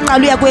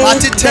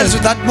He tells you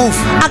that move.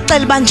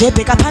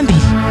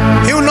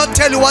 He will not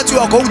tell you what you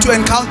are going to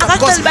encounter,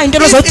 because if He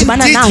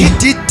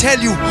did tell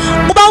you,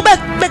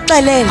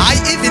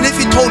 even if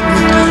He told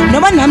me, I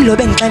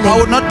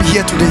would not be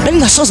here today.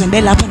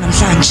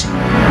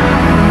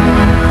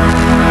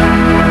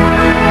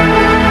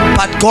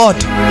 But God,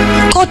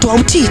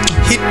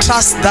 He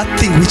trusts that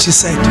thing which He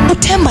said.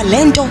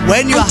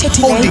 When you are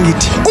holding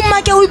it,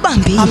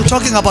 I'm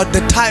talking about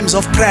the times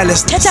of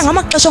prayerlessness.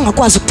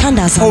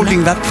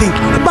 Holding that thing.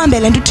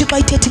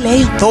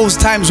 Those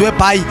times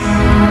whereby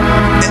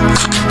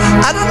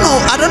I don't know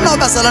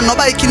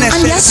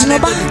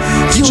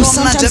you will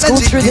sometimes go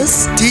through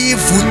this.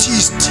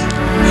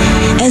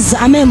 As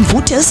I'm a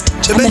Buddhist,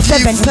 I'm a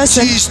fervent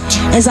person.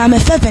 As I'm a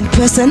fervent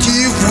person.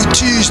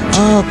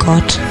 Oh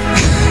God.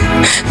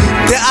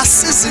 There are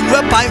seasons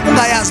whereby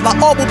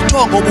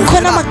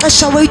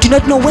where you do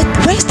not know where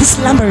is this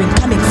slumbering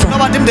coming from.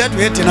 Am I the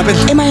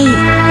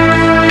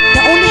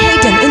only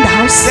hidden in the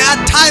house? There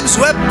are times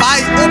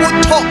whereby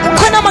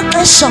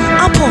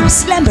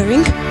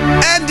slumbering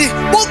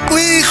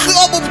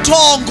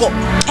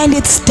and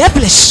it's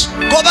devilish.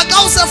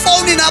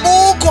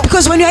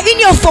 Because when you are in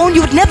your phone,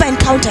 you would never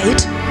encounter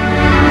it.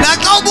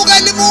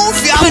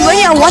 Even when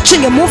you are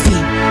watching a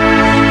movie,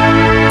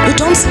 you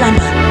don't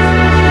slumber.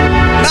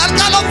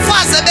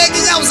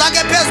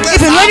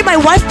 my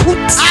wife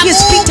puts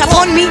his feet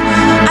upon me,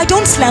 I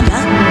don't slumber.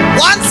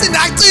 Once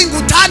ndacinga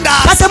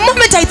uthandaza. But the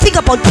moment I think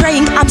about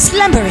praying, I'm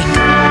slumbering.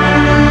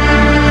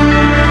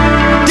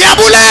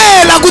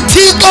 Ndiyabulela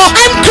kuThixo.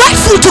 I'm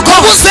grateful to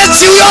God.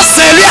 Usethi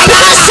uyosela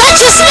uyalala.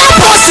 Such a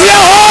slumber.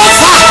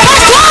 Yehova.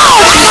 But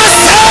God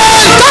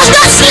does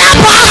not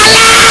slumber.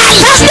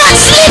 Does not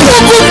sleep.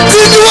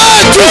 Umgcini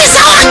wethu. He's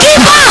our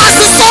keeper.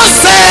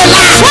 Asisosela.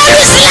 When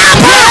we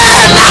slumber,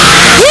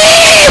 He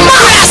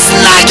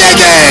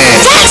uyasinakekela.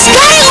 takes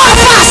care of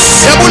us.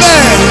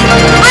 Ndiyabulela.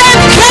 I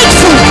am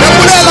grateful.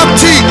 Ndiyabulela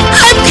kuThixo.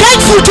 I'm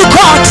grateful to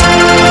God.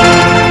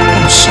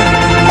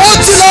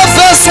 Uthi lo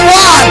verse 1.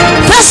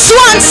 Verse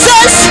 1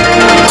 says,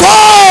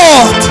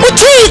 God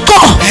uThixo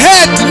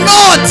had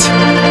not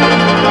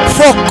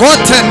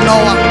forgotten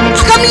Noah.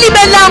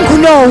 akamlibelanga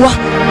uNoah.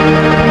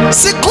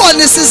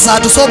 Sikhona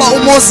isizathu soba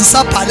uMoses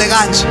abhale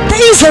kanje.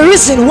 There is a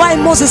reason why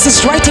Moses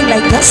is writing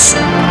like this.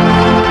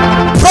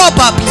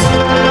 Probably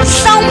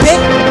Mhlawumbe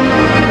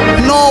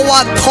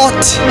Noah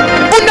thought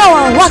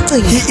uNoah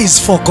wacinga he is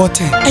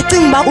forgotten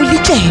ecinga uba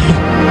ulityelo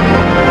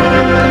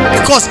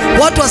because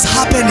what was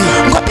happening,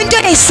 ngoba into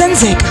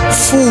eyayisenzeka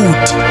food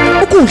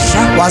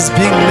ukudla was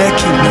being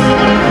lacking.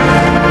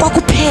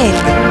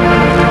 kwakuphela.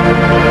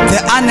 The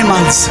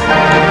animals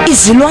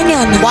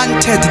Izilwanyana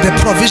wanted the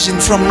provision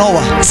from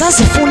Noah,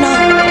 zazifuna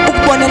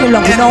ukubonelelwa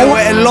and there nguNoah.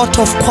 were a lot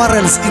of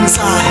quarrels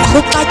inside,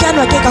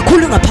 Kuxatyanwa ke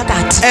kakhulu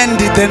ngaphakathi. and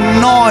the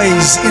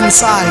noise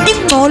inside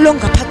Ingxolo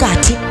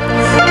ngaphakathi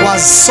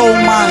was so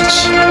much.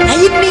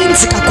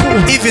 yayininzi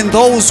kakhulu. Even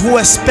those who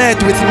were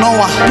spared with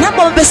Noah,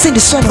 Nabo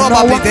babesindiswe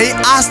probably nguNoah, they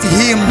asked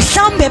him,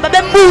 mhlawumbe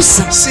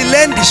babembuza,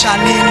 silendisha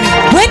nini?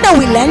 when are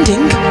we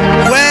landing?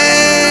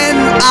 When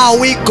are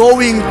we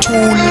going to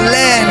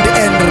land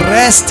and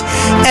rest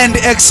and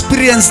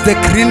experience the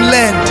green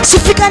land?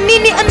 Sifika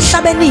nini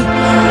emhlabeni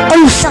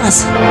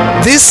oluhlaza?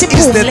 This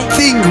is the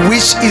thing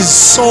which is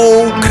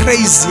so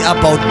crazy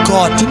about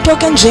God. Into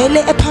ke njele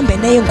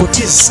ephambeneyo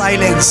nguThixo, His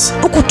silence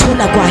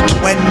ukuthula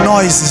kwakhe. when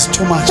noise is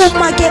too much.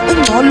 Uma ke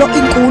ingxolo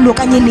inkulu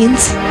kanye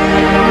ninzi.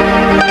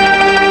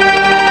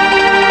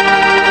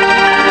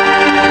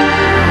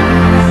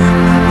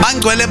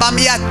 Bangcwele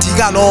bami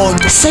iyadika loo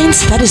nto.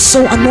 Saints, that is so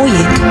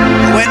annoying.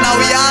 Wena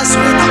uyazi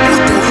wena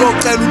ude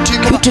uyocela You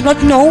uThixo do not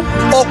know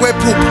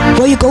okwephupha.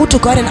 where you go to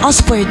God and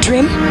ask for a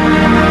dream.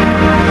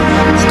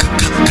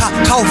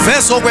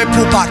 Khawuveze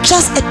okwephupha.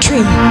 Just a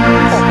dream,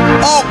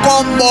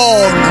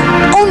 Okombono.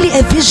 only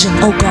a vision,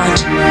 oh God.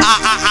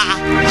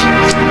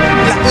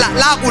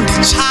 La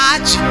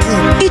kundicharge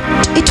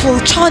phupha. It will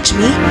charge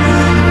me.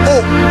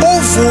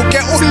 Uvuke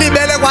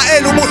ulibele kwa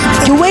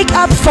ubuyiphupha. You wake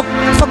up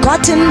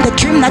forgotten the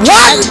dream that you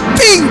One had.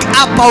 thing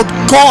about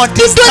God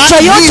is Into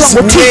that nje yodwa His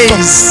nguThixo,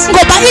 ways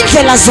ngoba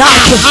indlela are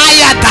zakhe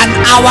higher than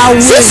our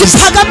ways,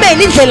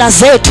 ziziphakamele indlela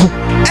zethu,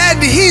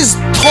 and His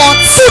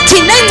thoughts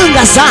futhi neengcinga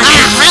are zakhe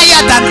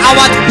higher than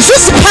our.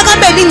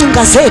 ziziphakamele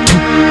iingcinga zethu.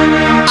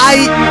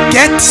 I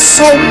get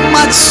so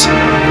much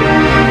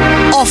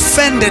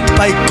offended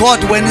by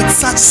God when it's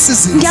such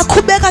seasons.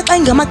 Ngiyakhubeka xa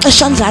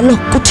ingamaxesha njalo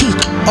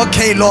kuThixo.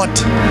 Okay, Lord,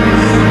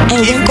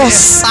 Ewe give me a Nkosi,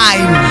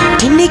 sign.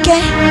 ndinike.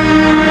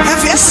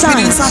 Have you ever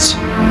been in such?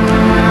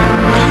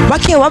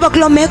 Wakhe waba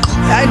kuloo meko?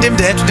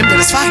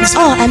 It's fine. It's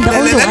fine. Oh, I'm the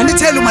only Let one. me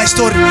tell you my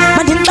story.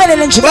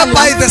 Mandinixelele nje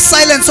Whereby the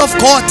silence of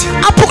God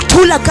apho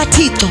ukuthula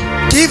kaThixo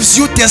gives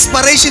you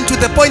desperation to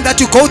the point that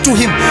you go to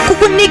Him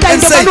kukunika and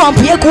into say, yobana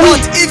uhambe uye kuye.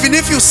 Lord, even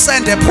if you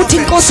send a Uthi prophet,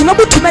 Nkosi,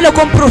 noba uthumele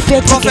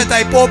komprofethi ke, prophet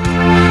I pop.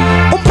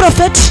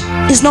 umprofethi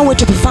is nowhere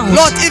to be found.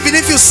 Lord, even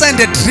if you send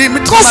a dream,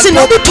 Nkosi,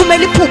 noba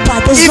uthumele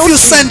iphupha, there's if no you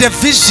dream. send a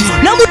vision,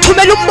 Noba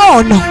uthumele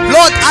umbono,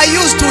 Lord, I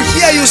used to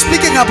hear you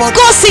speaking about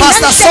Nkosi,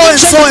 Pastor so and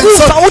so and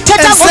so,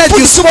 and said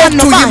you spoke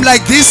to him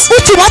like this,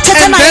 uthi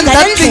wathetha and naye then that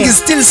ngale thing ndlela. is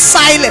still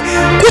silent.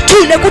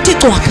 Kuthule kuthi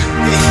cwaka.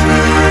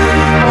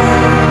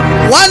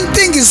 One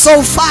thing is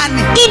so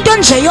funny. Into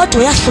nje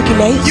yodwa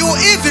eyahlukileyo, You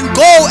even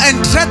go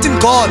and threaten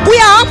God.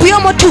 uyahamba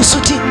uyomothusa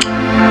uThixo,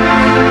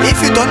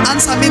 If you don't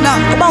answer me now,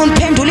 uba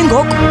undiphenduli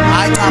ngoku,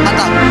 I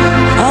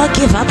oh,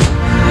 give up,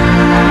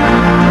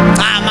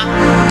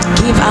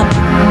 give up.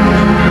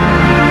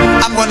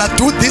 I'm gonna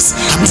do this.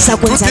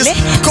 Ndizakwenza le,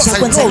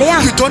 ndizakwenza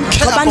leya, You don't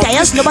care ngoba about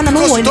ndiyayazi me into yobana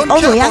because you don't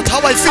care about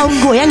how I feel.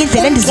 awungihoyanga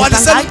indlela endiziva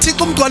ngayo.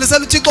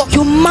 Umgcwalisela uThixo.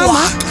 You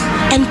mama,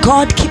 and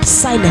God keeps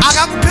silent.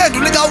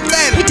 Akakuphenduli xa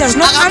ucela. He does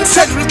not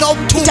answer. Akakuphenduli xa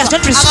umthuma. He does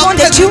not respond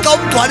to you. Akakuphenduli xa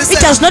umgcwalisela.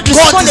 He does not God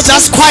respond is to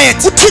just you. quiet.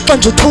 uThixo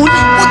nje uthule.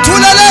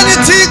 Uthuleleni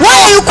Thixo. Why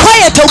are you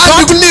quiet, oh God?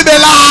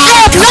 Andikulibelanga. I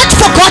have not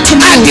forgotten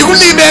you. I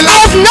Andikulibelanga.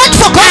 have not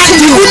forgotten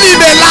you.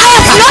 Andikulibelanga.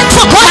 I have not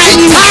forgotten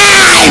you.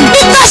 Time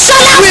Ixesha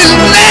lam will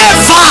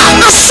never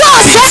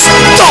asoze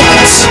stop.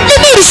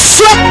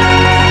 limiswe.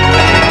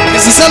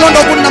 Siseloo nto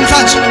kuni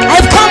namhlanje. I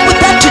have come with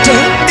that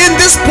today. In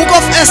this book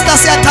of Esther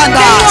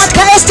siyathandaza. Incwadi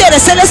kaEsther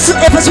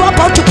as we're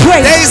about to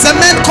pray, There is a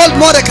man called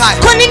Mordecai,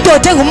 khona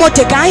indoda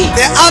enguMordekai,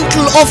 the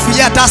uncle of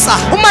Yadasa,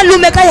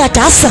 umalume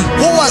kaYadasa,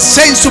 who was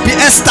changed to be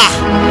Esther.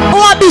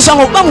 owabizwa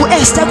ngokuba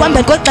nguEsther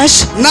kwambeni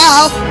kwexesha.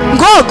 Now,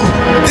 Ngoku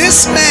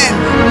this man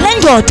le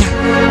ndoda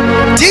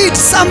did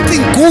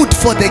something good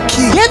for the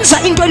king. yenza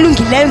into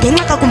elungileyo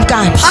ngenxa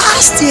kakumkani.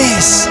 Past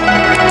years,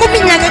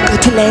 Kuminyaka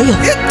egqithileyo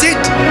he did.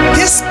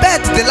 He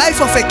spared the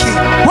life of a king.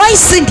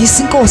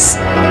 wayisindisa inkosi.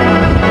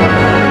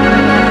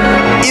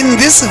 In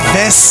this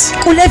verse,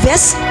 Kule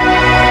verse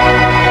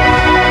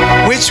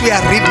which we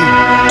are reading,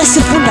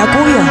 esifunda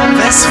kuyo,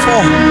 verse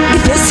 4,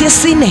 ivesi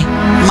yesine,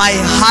 my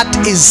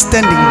heart is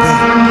standing there.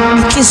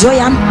 intliziyo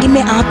yam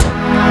ime apho.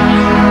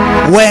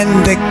 When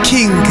the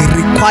king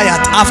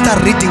required, after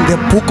reading the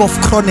book of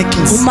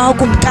Chronicles, Uma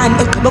ukumkani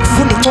egqibe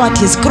ukufunda incwadi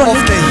of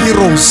yezikroniki the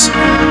heroes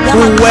who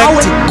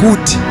worked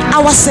good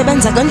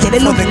awasebenza ngendlela for the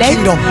elungileyo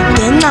kingdom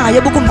ngenxa of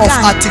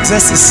yobukumkani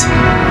Artaxerxes,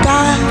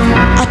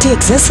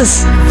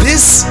 ka-Artaxerxes.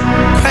 this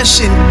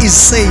question is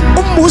saying,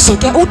 Umbuzo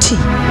ke uthi,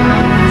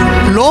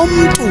 lo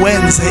mntu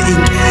wenze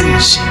into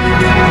enje,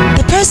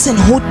 the person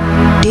who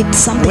did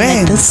something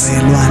like this,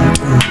 wenzelwa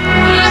ntoni?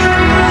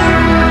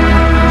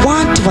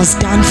 what was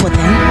done for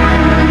them?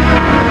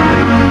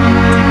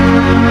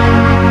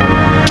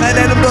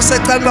 Xelela umuntu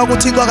osecaleni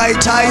ukuthi into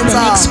akayitshayi And the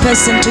next intsangu.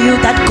 person to you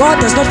that God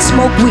does not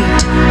smoke weed.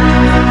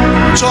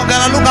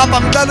 Jongana lungapha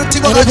mxela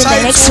uthixo And even the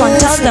akayitshayi next one,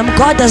 tell intsufu. them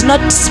God does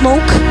not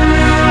smoke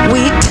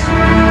weed.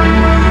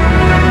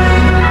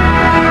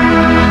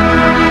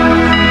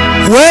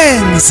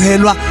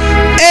 Wenzelwa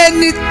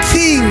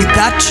anything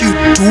that you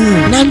do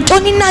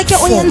Nantoni na ke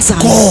for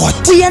oyenzayo God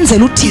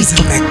uyenzela is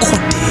uThixo.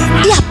 recorded.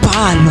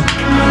 Iyabhalwa.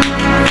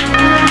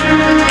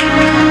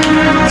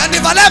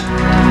 Uyandiva le?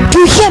 Do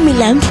you hear me,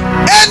 lamb?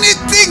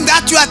 Anything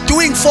that you are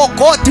doing for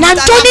God,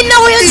 Nantoni na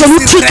oyenzela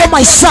is uThixo,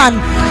 my recorded. son.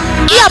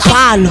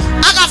 Iyabhalwa.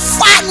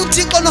 Akafani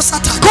uthixo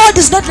noSathane. God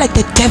is not like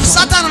the devil.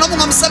 Sathane noma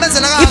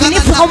ungamsebenzela Even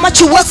if how much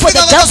you work for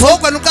the devil,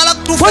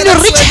 when you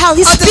reach hell,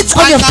 he spits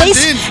on your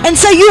face and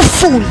say, you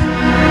fool.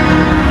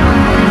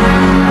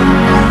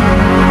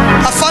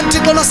 Afani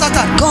uthixo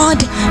noSathane.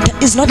 God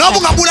is not Noma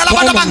like ungabulala the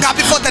abantu enemy.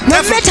 abangaphi for the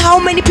No devil, matter how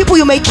many people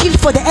you may kill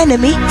for the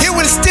enemy, he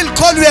will still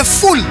call you a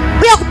fool.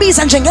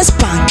 uyakubiza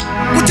njengesibhangi.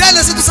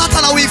 Kuthele sithi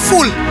uSathane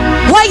uyi-fool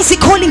Why is he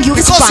calling you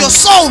because your isibhangi?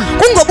 soul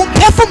Kungoba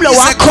umphefumulo is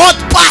a wakho God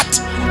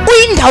part.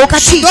 uyindawo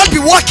kaThixo. Don't be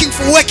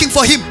working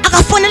for him.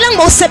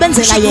 Akafanelanga You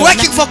usebenzela should be yena.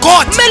 working for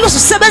God. Kumele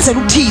usebenzele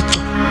uThixo.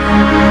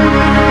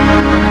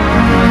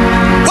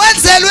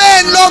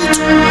 Wenzelweni lo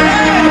mntu.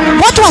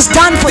 What was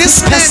done for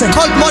This this person? man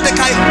called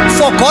Mordecai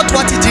forgot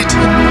what he did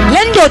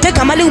Le ndoda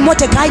egama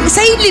linguMordekai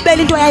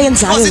seyilibele into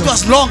because it yayenzayo.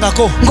 was long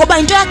ago. Ngoba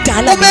into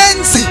yakudala.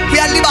 Umenzi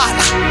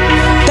uyalibala.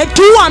 The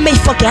doer may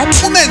forget,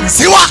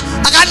 Umenziwa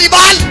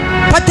akalibali.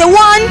 but the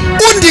one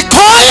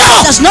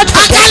Undikhoyo does not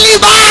forget.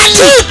 akalibali.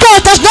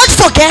 Thixo does not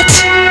forget.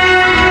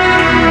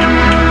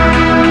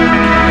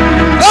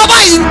 Noba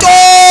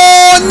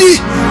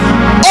yintoni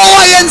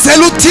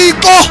owayenzela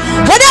uThixo,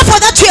 Whatever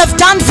that you have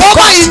done for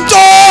noba God,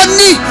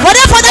 yintoni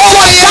whatever that you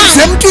owayenze have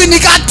done emntwini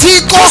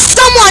kaThixo, for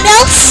someone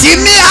else,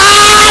 yimi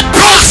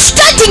apha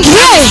standing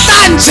here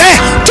namhlanje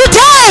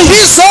today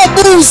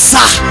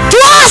izobuza to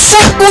ask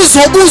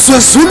uzobuzwa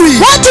ezulwini,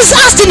 what is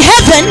asked in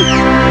heaven,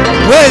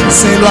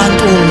 wenzelwa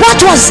ntoni what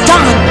was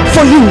done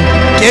for you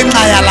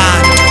ngenxa yalaa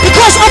nto,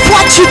 because of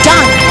what you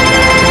done.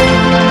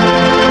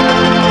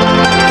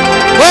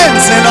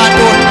 wenzelwa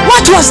ntoni.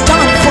 What was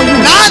done for you?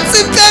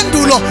 Nantsi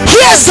impendulo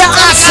Here's the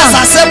answer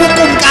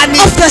zasebukumkani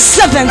of the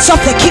servants of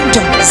the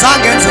kingdom.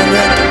 zangenzelwe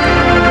nto.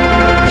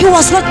 He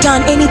was not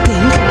done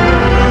anything.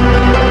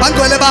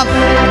 Bangcwele bam,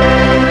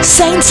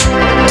 Saints,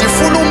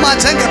 ndifuna uma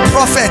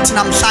njengeprofethi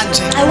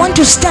namhlanje I want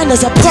to stand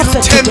as a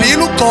prophet today,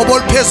 uthembile ugqobo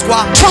oluphezu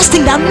kwam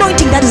trusting the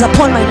anointing that is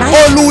upon my life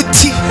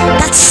oluthi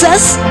that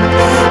says,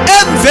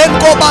 emveni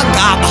koba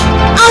ngaba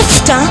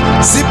after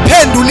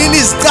ziphendulile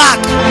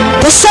izicaka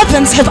the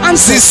servants have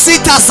answered,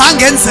 zisitha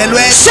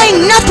zangenzelwe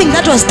saying nothing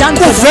that was done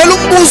for them, kuvela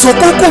umbuzo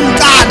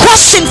kukumkani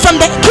question from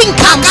the king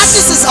kathi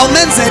comes.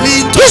 sizawumenzela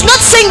into He's not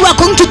saying we are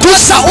going to do kodwa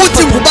something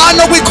uthi for them, ngubani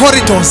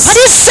okwi-corridors, but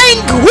he's saying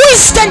who is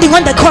standing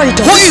on the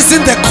corridor. who is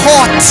in the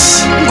court.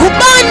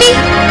 Ngubani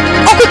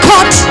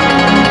okwi-court.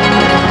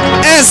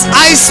 As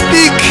I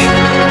speak,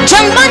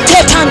 Njengoba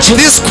ndithetha nje,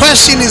 this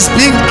question is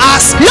being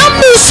asked, lo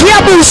mbuzo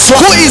uyabuzwa.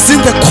 who is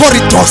in the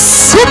corridors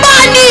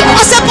Ngubani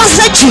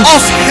osepasejini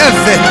of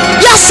heaven,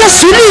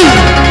 yasezulwini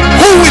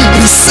who will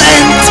be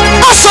sent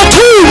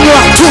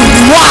osothunywa to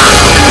reward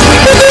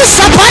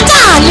ukuze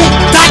abhatale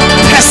that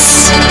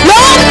person lo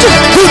mntu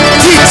who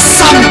did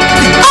something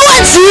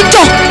owenza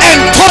into and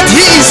thought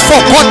he is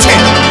forgotten.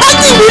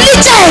 ocinga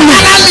ulitshele.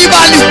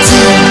 Alalibaliti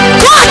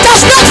God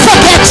does not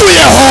forget.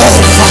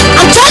 uYehova.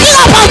 I'm talking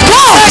about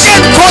God.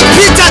 Second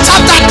Peter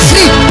chapter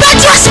 3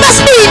 Petru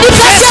sibini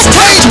verse verse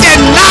 8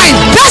 and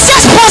 9. verse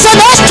 8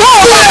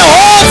 nosithole.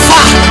 uYehova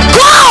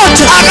God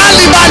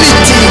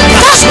akalibaliti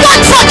does not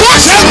forget.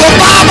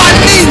 njengoba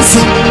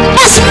abaninzi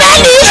As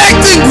many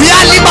becinga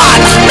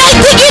uyalibala may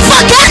think he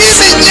forgets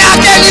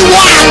iminyaka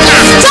eliwaka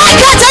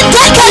decades and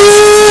decades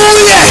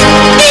uye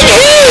in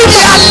him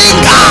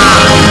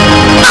iyalingana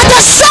are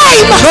the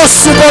same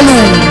nosuku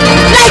olunye.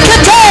 like a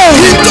day.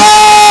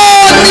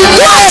 Yintoni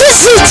What le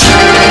is it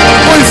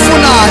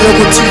oyifunayo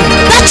ukuthi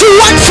that you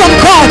want from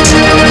God?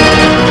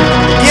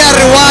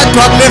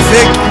 iyariwadwa kule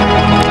veki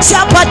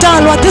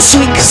siyabhatalwa this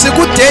week.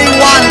 Day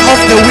 1 of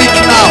the week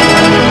now.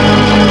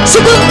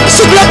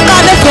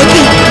 Lokuqala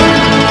evekini.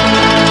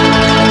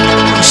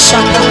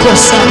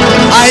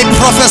 I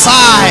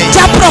prophesy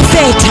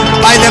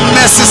by the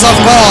mercies of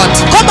God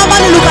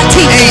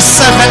a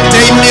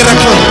 7-day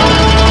miracle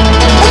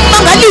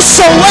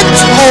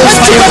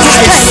over your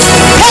life.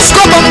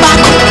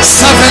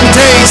 7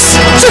 days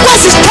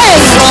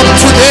from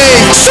today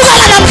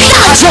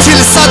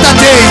until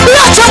Saturday.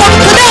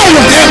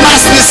 There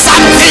must be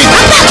something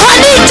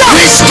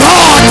which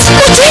God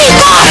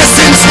has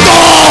in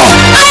store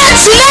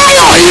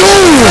for you.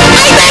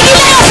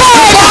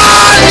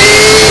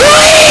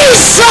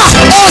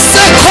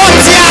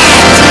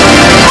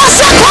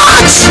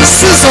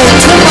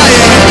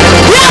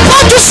 We are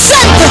about to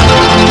send.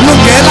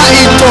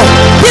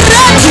 Be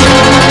ready.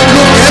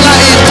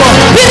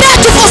 Be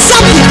ready for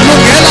something.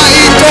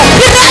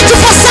 Be ready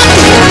for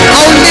something.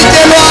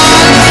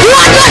 You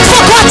are not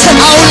forgotten.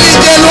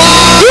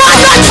 You are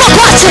not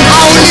forgotten.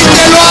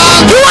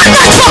 You are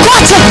not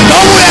forgotten.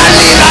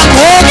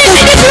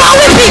 Even if you are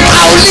weeping,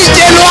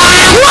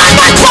 you are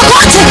not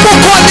forgotten.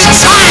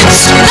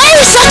 There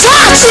is a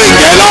church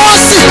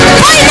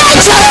by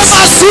nature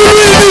in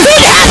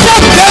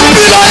heaven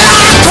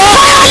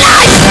for your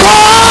life.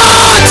 God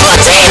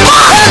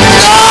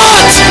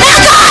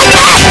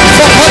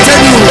forgotten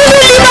you.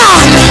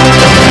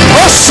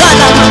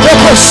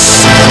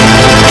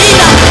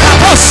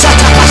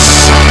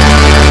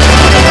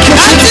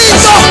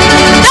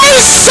 There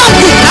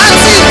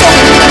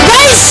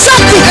is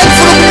something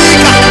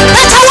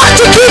that I want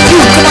to give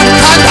you,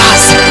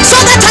 so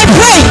that I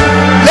pray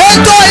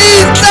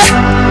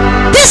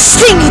this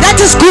thing that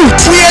is good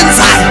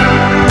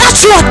that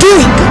you are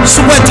doing,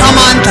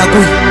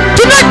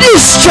 do not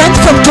lose strength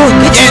from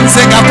doing it.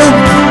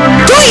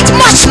 Do it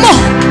much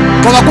more,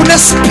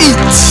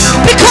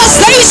 because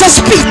there is a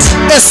speed.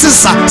 It's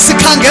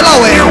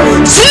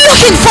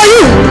looking for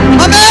you.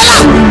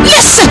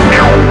 Listen.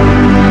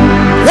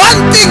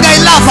 One thing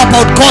I love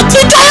about God,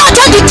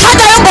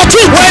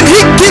 when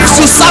He gives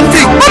you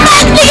something,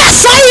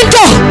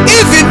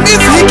 even if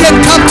He can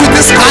come to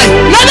this guy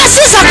and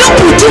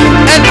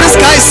this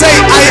guy say,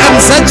 I am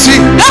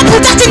ZG,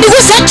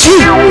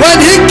 when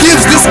He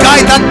gives this guy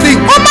that thing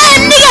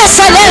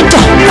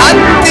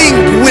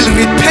will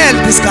repel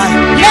this guy.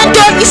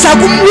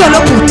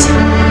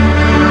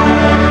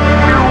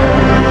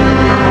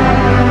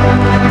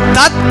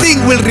 That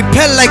thing will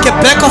repel like a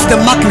back of the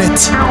magnet.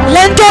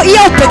 It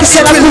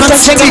will not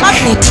stick,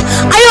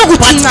 but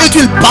it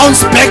will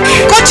bounce back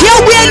to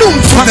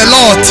the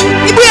Lord,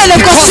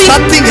 because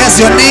that thing has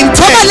your name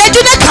tag.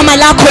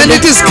 When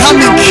it is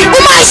coming,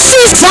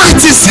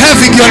 it is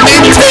having your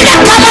name tag.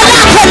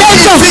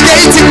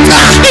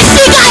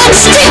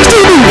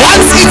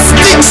 Once it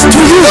sticks to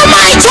you,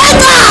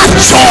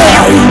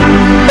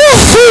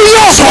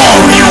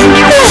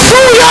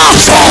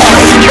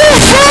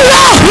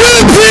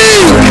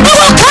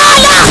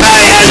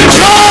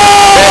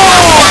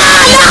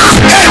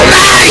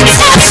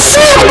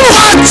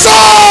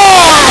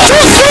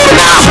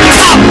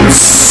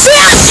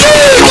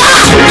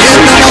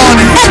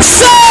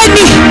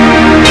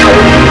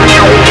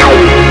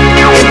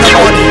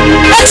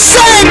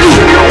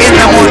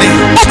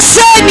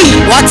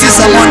 what is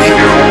the morning?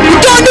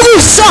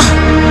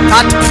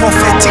 That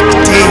prophetic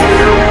day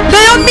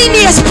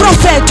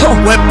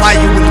whereby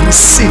you will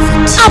receive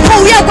it.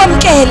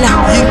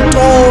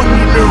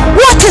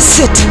 What is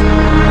it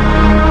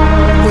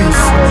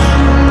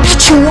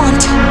that you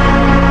want?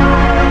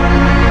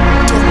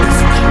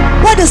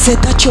 What is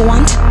it that you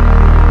want?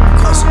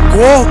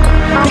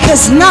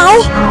 Because now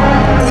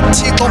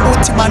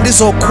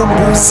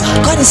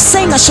God is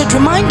saying I should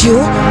remind you,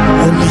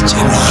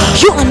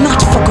 you are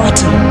not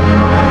forgotten.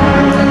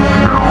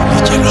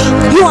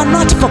 You are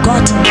not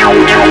forgotten. You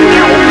are not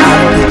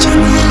forgotten.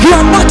 You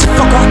are not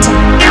forgotten.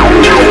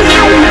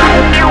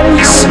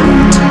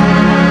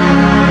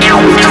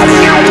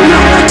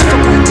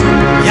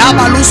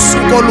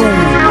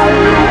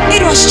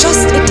 It was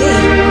just a day.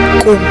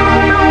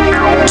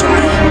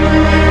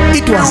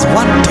 It was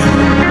one day.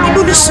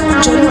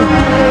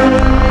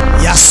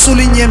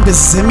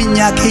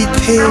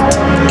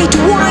 It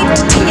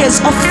wiped tears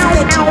of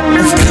 30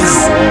 years.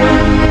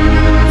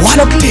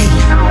 One day.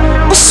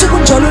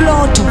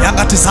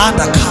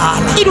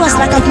 It was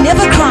like I've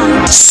never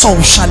cried.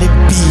 So shall it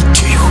be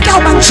to you.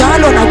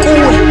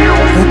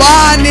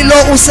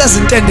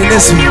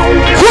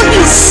 Who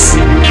is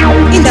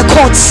in the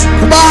courts?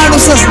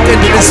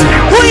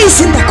 Who is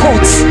in the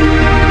courts?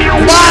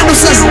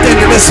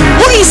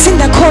 Who is in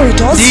the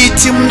corridors?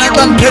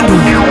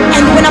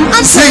 And when I'm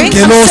answering, I'm saying,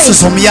 the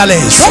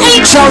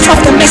angels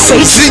of the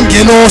message. It's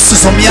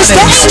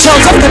the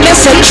angels of the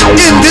message.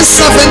 In these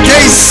 7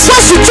 days,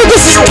 once you do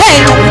this is 10,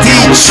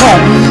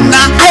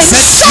 I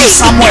say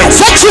Samuel,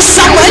 the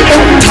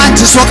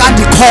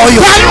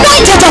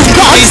anointed of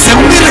God is a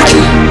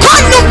miracle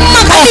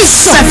of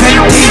 7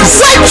 days.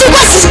 When you do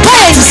this is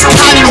 10,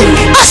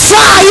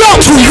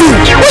 to you.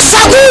 You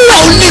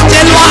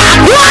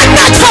are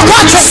not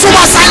forgotten.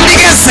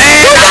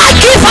 Do not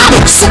give up.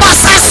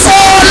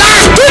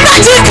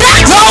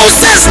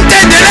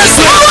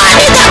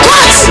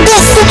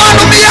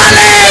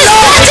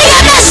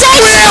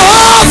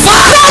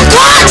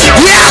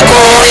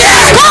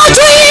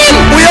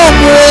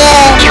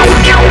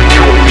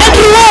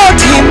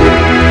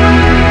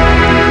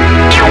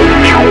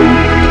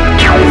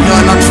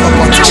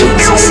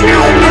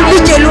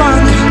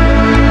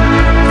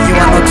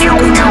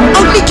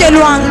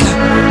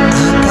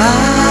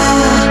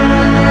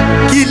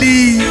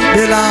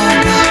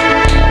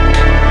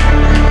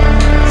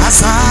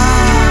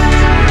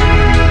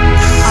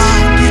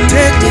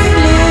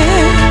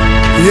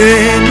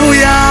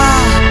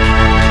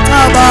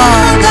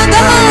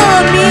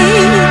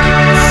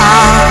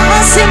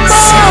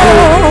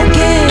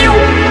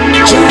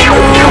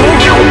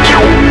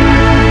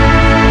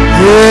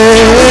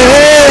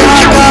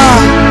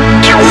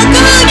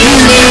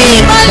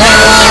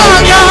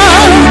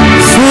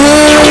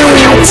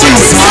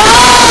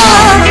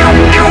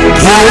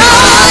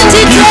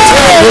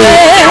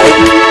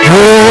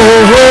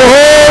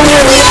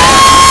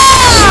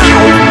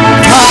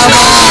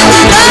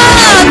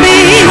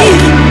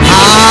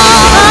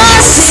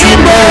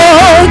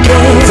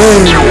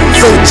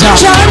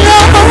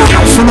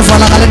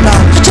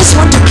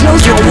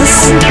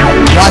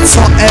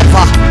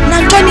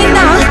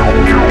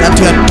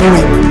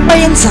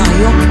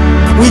 oyenzayo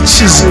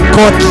which is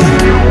godly,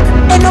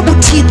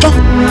 enobuthixo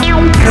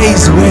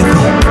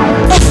praiseworthy,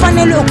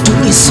 efanele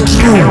ukudunyiswa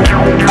true,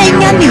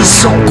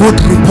 enyaniso good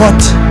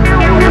report,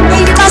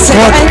 eyinkcazelo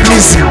God entle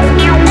pleasing,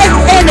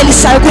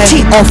 enelisayo and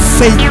kuthixo of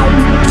faith.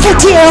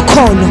 futhi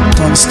eyokholo.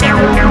 Don't stop.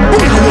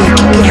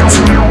 Ungayeki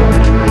kuyenza.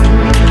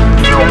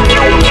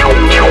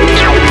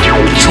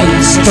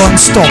 Jesus. Don't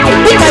stop.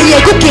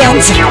 Ungayeki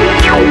ukuyenza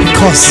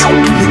Because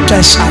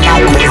lixesha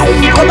lakho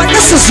ngoba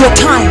this is your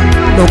time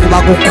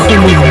lokuba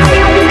kukhulunywe.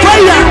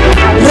 where you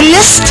are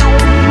released.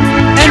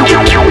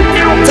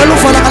 Cela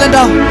uvala ngale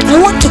ndawo.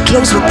 I want to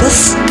close with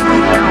this.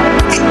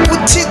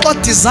 uThixo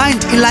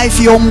designed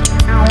ilife yomntu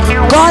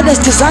God has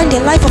designed the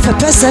life of a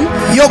person.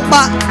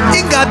 yokuba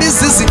ingabi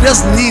zizinto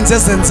ezininzi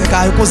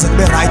ezenzekayo ukuze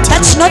kube right.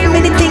 That's not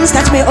many things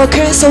that may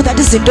occur so that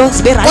izinto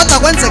zibe right. Kodwa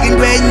kwenzeka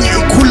into enye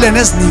ikhulule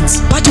nezininzi.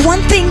 But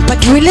one thing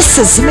but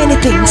releases many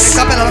things.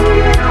 Kapela loo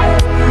nto.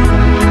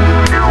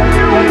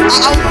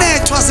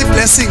 Awunethwa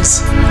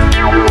zii-blessings.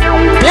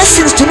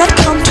 Blessings do not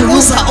come to you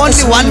Uza only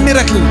as one well.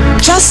 miracle.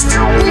 Just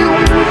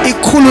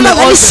Ikhulule all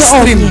the Umangalise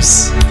omnye.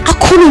 streams.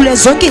 akhulule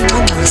zonke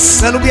ingxangxasi.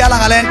 Cela ubuyala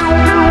ngale nto.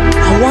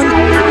 I want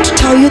to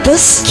tell you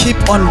this.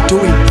 Keep on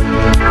doing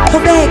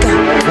Qhubeka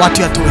what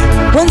you are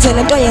doing. wenze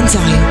le nto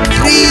yenzayo.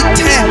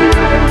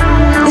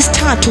 3:10.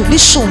 Isithathu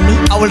lishumi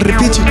I will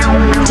repeat it.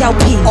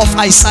 ndiyawuphinda Of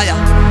Isaiah.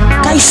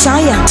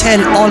 kaIsaya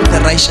Tell all the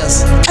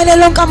righteous xele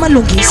lonke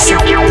amalungisa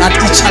that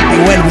it shall be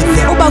well with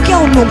them uba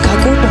kuyawulunga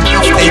kubo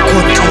if they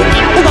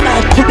continue. uba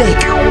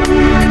bayaqhubeka.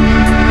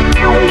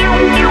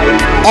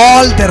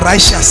 All the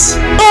righteous,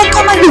 Onke it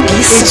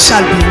amalungisa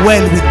shall be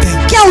well with them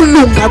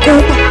kuyawulunga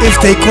kubo if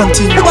they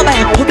continue. uba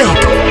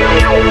bayaqhubeka.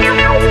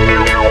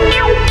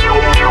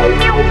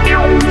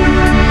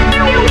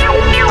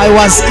 I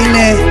was in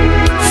a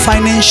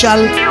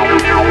financial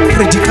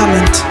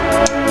predicament,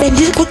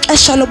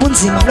 Bendikwixesha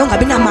lobunzima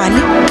longabi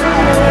namali,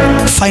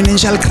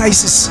 financial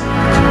crisis,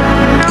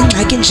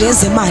 ingxaki nje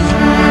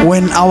yezemali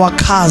when our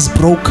cars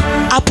broke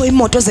apho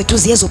imoto zethu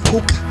ziye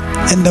zophuka.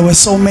 and there were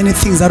so many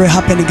things that were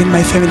happening in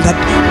my family that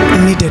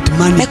needed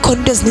money. Ekhona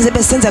into ezininzi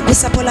ebezenza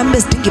kwisapho lam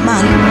bezidinga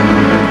imali.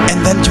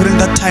 And then during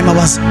that time I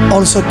was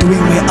also doing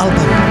my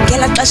album,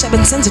 Ngela xesha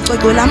bendisenza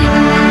icwecwe lam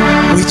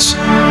which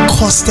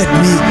costed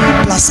me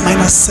plus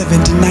minus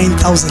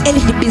 79,000.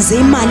 elindibize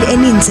imali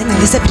eninzi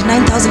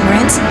engange-79,000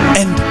 rands.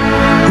 And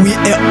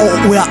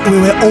we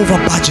were over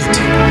budget.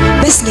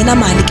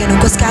 Besingenamali ke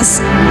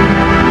nonkosikazi.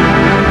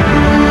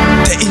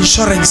 The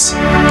insurance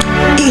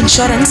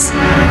I-insurance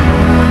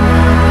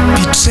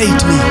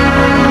betrayed me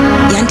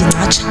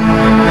yandincatsha,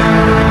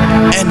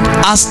 and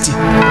asked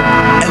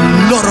a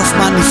lot of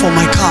money for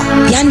my car.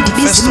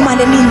 yandibiza First one.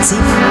 imali eninzi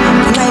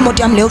ngenxa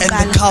yemoto yam leyo And the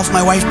kuqala. car of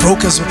my wife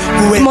broke as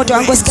well. We were Imoto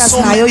in kankosikazi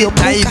so nayo many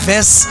yophuka.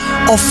 diverse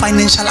of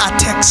financial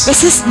attacks.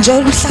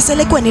 Besisinje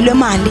luhlaselekweni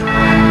lwemali.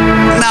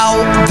 Now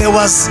there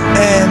was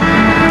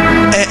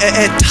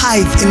a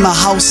tithe in my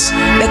house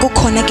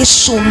Bekukhona ke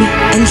ishumi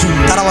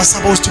endlini that I was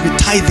supposed to be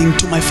tithing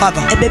to my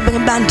father.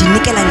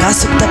 ebebandinikela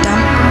ngaso kutatam.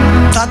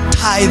 That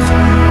tithe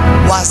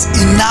was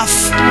enough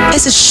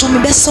Esi shumi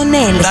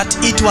besonele that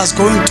it was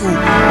going to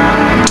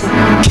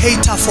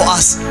cater for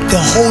us the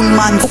whole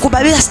month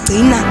ukuba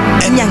beyasigcina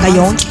and inyanga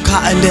yonke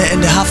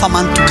and a half a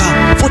month to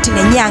come. futhi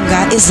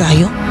nenyanga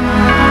ezayo.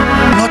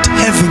 Not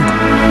having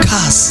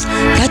cars,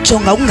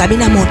 Ndajonga ukungabi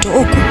namoto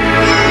oku,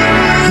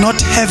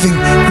 not having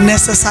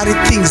necessary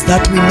things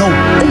that we know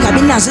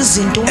ungabi nazo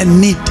izinto and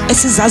need.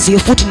 esizaziyo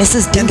futhi And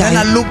then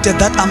I nesizidingayo. looked at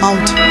that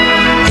amount.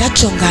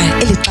 Ndajonga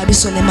eli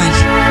xabiso lemali.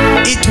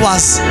 It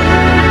was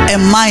a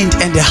mind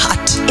and a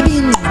heart.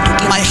 Ibiyingqondo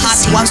ke My heart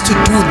nentliziyo. wants to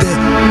do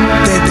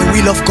the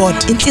will of God.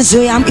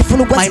 Intliziyo yam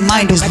ifuna My ukwenza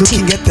mind uthando is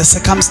looking kaThixo. at the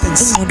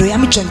circumstance. Ingqondo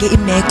yam ijonge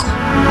imeko.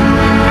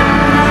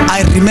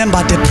 I remember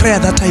the prayer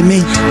that I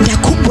made.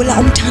 Ndiyakhumbula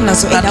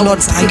umthandazo That Lord,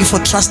 thank you endawenzayo for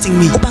trusting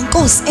me uba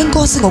enkosi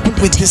with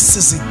ngokundithe this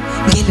season.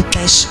 ngeli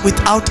xesha.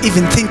 Without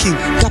even thinking,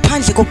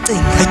 Ngaphandle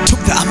kokucinga I took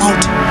the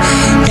amount,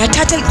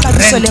 ndathatha eli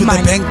xabiso ran to the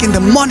lemali, bank in the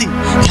morning,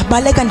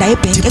 ndabaleka ndaye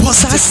ebhenki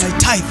deposited ekusasa, my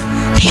tithe.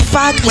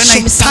 ndayifaka When I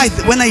ishumi sam.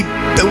 tithe,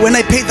 when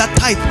I paid that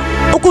tithe,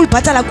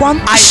 Ukulibhatala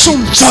kwam I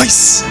ishumi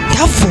rejoice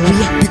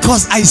ndavuya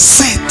because I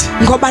said,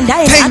 ngoba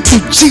ndaye thank ndathi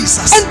you,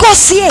 Jesus.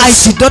 enkosi I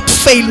yethu did not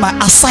fail my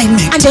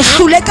assignment.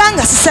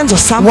 andehlulekanga sisenzo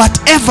sam.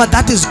 Whatever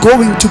that is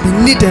going to be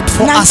needed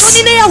for us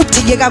Nantoni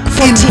neyawudingeka in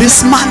kufothina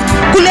this month,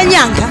 kule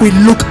nyanga we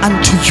look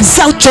unto you.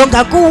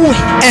 siyawujonga kuwe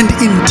And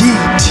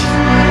indeed,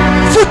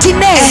 futhi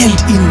inene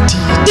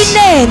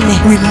inene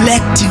we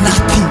lacked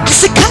nothing.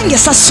 asikhange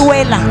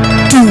saswela.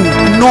 Do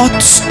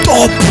not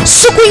stop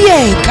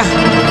Sukuyeka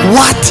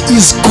what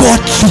is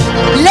godly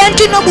le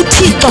nto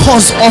inobuthixo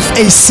because of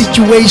a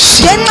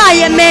situation. ngenxa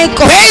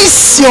yemeko.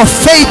 Base your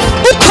faith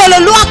Ukholo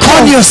on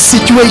lwakho your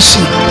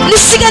situation.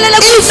 lisikelele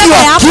If you kwimeko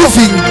are yakho.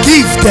 giving,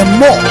 give them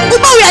more.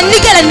 Uba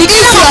uyanikela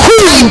nikela If you are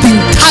kakhulu. tithing,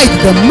 tithe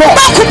them more.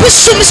 Bakhupha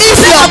ishumi If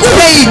sibise you are kakhulu.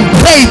 praying,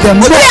 pray them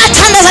Uba more.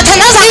 uyathandaza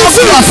thandaza If you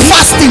kakhulu. are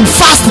fasting,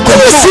 fast them more.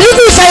 Uzile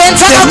ukudla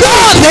yenza The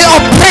kakhulu. more they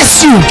oppress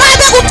you, Xa the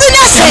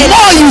bekucinezela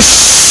more you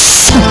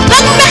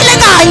bakumele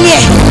kanye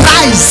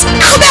rise.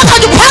 kube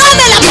kanti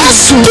uphakamela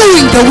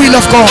the will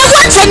of God.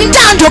 ekwenzeni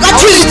intando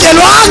kaThixo.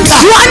 Awulityelwanga.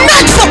 You are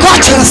not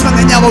forgotten.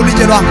 Ngenyama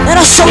ulityelwanga. Let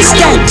us so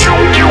stand.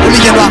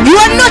 Ulityelwanga. You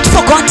are not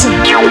forgotten.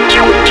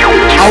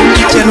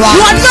 Awulityelwanga.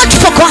 You are not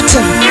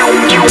forgotten.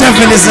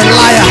 Devil is a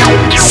liar.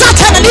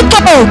 Satan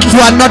alipoboki.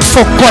 You are not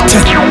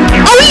forgotten.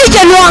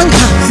 Awulityelwanga.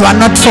 You are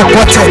not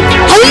forgotten.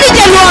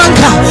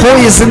 Awulityelwanga. Who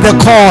is in the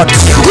court?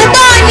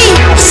 Ngubani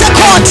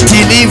usekhona?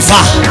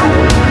 Deliver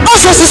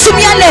Ozozisa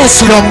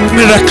umyalezo. your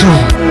miracle.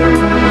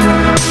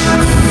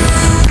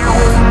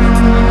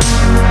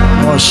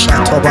 Oh,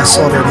 Shatoba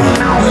Sorori.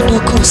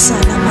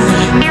 Mandokhosana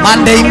maya.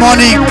 Monday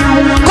morning,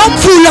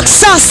 Ngomvulo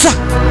kusasa.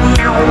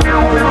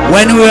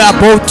 when we were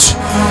about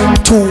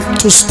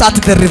to start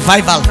the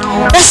revival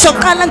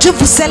Esoqala nje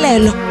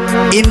uvuselelo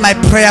in my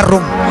prayer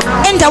room,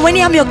 endaweni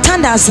yami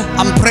yokuthandaza.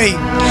 I'm praying.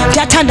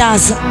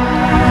 Ngiyathandaza.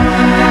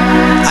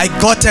 I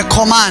got a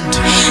command.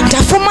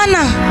 Ndafumana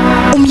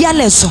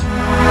umyalezo.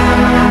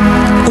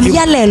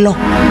 Umyalelo.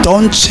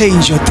 Don't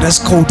change your dress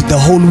code the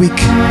whole week.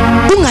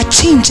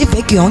 Ungatshintshi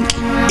iveki yonke.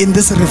 In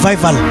this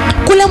revival,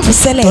 Kule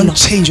mvuselelo. don't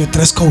change your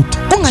dress code.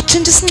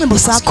 Ungatshintshi isinxibo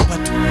sakho.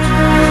 But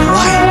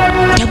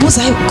why?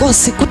 Ndiyabuza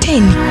Nkosi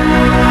kutheni?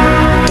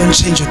 Don't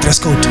change your dress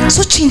code.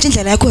 Sotshintsha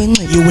indlela yakho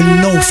yonxibo. You will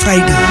know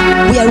Friday.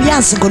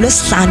 Uyayazi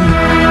ngoLwesihlanu.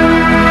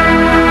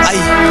 I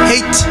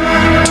hate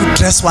to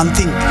dress one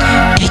thing,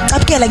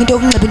 Ndicapukela into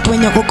yokunxiba into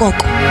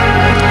enyokokoko.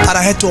 but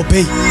I had to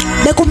obey.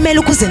 Bekumele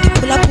ukuze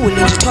ndiphulaphule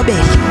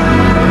ndithobele.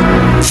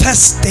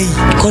 Thursday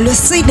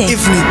NgoLwesine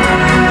evening,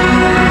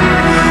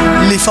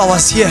 Lifa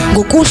was here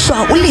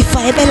ngokuhlwa uLifa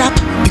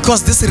ebelapha.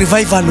 because this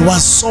revival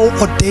was so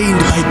ordained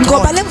by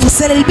Ngoba God le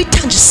mvuselelo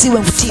ibithanjisiwe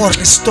for nguThixo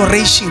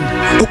restoration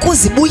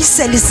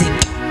ukuzibuyisela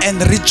izinto.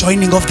 and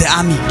rejoining of the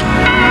army.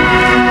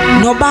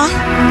 Noba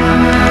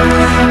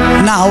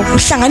Now,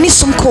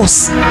 uhlanganisa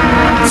umkhosi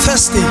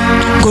Thursday,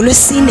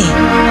 ngoLwesine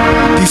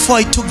before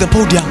I took the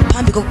podium,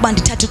 phambi kokuba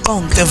ndithathe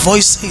iqonga. the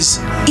voice says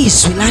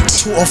Izwi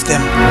lathi two of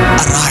them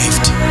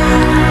arrived.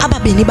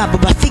 ababini babo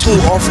Two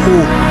bafikile. of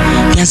who?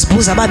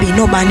 Ndiyazibuza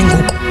ababini obani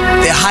ngoku.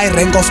 The high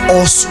rank of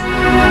Osu.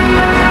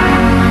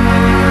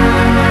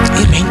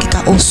 Irenki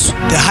kaOsu.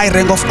 The high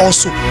rank of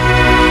Osu.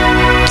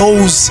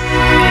 Those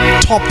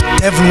top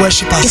devil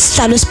worshippers.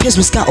 Isihlalo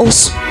esiphezulu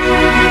sikaOsu.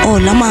 Oh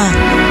lama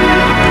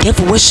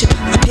devil worship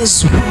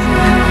aphezulu.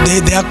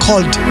 They are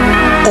called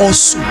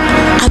Osu.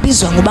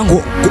 Abizwa ngoba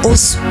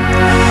nguOsu.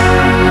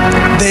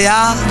 They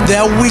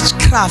are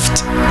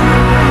witchcraft.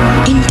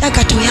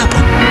 Intakatho yabo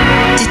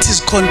It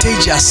is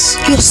contagious.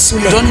 You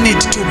yosulela. don't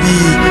need to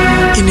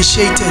be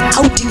initiated.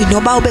 Awudingi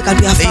noba ube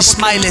kanti They uyafaka.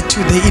 smile at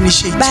you, they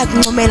initiate.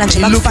 Bayakuncomela nje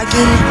They look-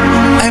 bakufakile.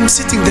 I'm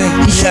sitting there.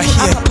 They are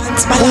here. Apha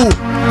phansi Who?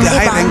 balapha. The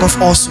high rank of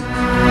Osu.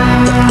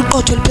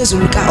 Iqotho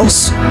eliphezulu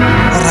kaOsu.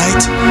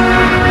 Alright.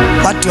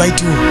 What do I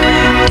do?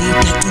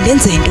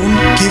 Ndenze ntoni?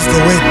 Give the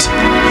word.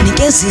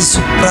 Nikeza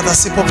izwi. Brother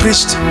Sipo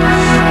preached.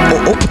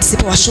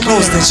 Uphuthisipho Close the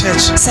washumayela.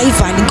 church.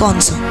 Sayivala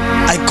inkonzo.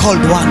 I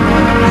called one.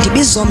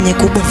 Ndibiza omnye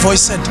kubo. The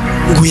voice said,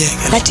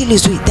 Nguyekela. Lathi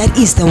ilizwi, that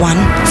is the one.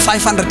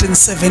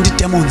 570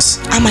 demons.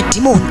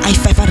 Amadimoni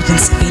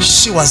ayi-570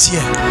 She was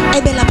here.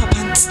 ebelapha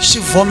phansi. She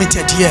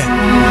vomited here.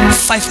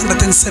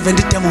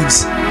 570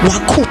 demons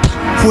Wakhupha.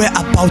 who were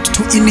about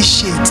to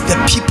initiate the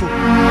people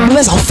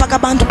Bebezawufaka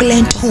abantu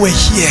kule nto. who were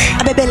here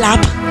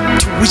Abebelapha.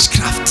 to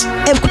witchcraft.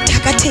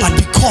 Ekuthakatheni. But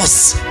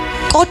because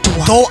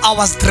Kodwa. though I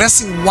was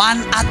dressing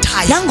one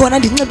attire, Nangona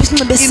ndinxiba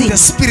isinxibo in the esinye.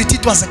 spirit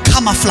it was a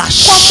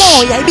camouflage.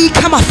 Kwamoya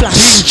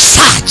ibiyi-camouflage.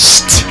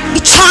 Charged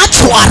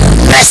Ithathu to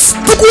arrest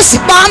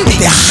ukuzibambe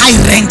the high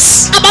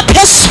ranks.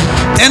 abaphezulu.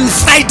 Then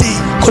Friday,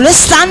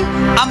 NgoLwesihlanu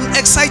I'm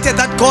excited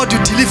that God you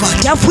delivered.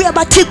 ndiyavuya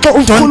bathixo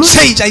Don't ukhulu.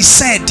 change, I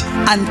said,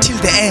 until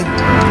the end.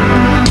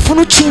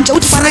 Ndifuna utshintsha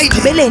uthi Friday.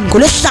 ekugqibeleni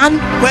ngoLwesihlanu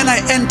When I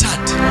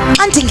entered,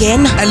 xa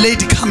ndingena a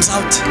lady comes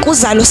out.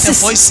 kuza lo The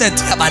sisi voice said,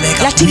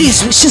 "Yabaleka lathi kuye."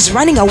 ilizwi, she's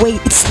running away,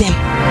 it's them.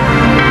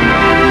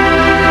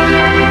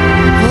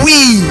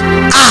 We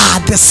are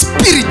the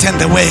spirit and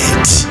the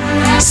word.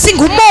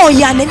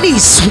 Singumoya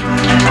nelizwi.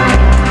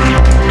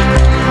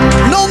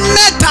 No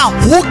matter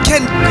who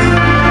can,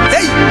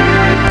 hey,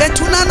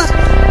 betunana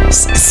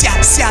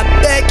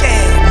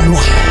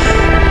siyabekelwa.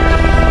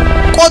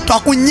 Kodwa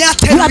We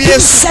kunyathelo are being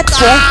set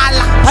for,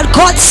 yesuqala. but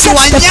God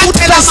sets the foot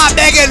Siwanyathela first.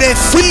 amabekele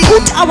We feet.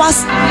 put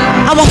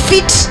our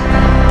feet.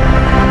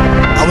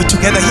 Are we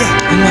together here?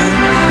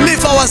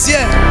 Lifa was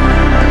here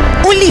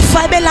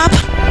uLifa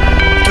ebelapha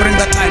during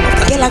that time of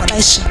ngela that.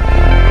 xesha.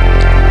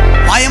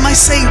 Why am I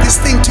saying this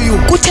thing to you?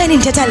 Kutheni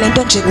ndithetha le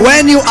nto nje?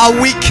 When you are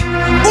weak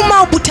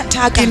Uma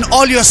ubuthathaka in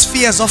all your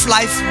spheres of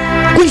life,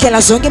 kwindlela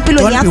zonke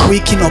empilweni don't be yakho,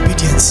 weak in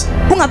obedience.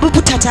 ungabi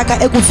ubuthathaka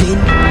ekuveni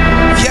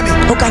Hear me?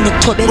 okanye When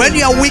ekuthobeleni.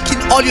 you are weak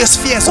in all your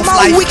spheres of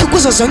Uma life, uwiki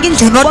kuzo zonke do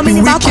indlela not be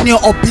ebomini weak bakho, in your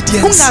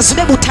obedience. ungazi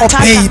ube Obey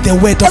buthathaka the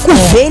word of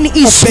ekuveni God.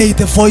 izwi Obey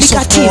the voice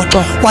of God.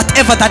 likaThixo.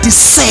 Whatever that is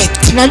said,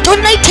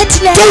 Nantoni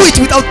nayithethileyo do it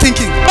without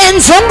thinking.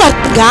 enze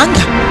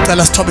ungacinganga.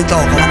 Tell us, Toby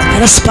Dog.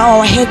 Let us bow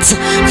our heads.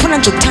 Funa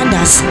nje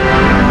ukuthandaza.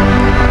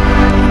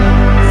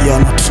 You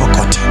are not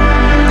forgotten.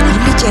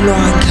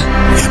 Awulityelwanga.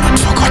 You are not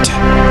forgotten.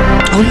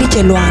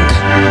 Awulityelwanga.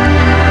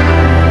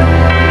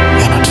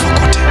 You are not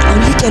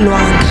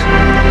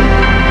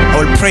I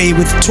will pray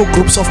with two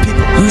groups of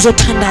people.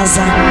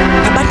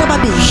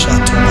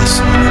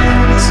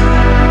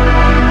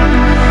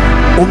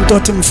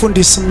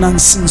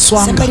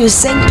 Somebody is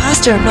saying,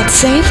 Pastor, I'm not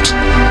saved.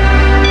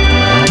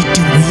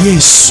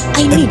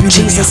 I need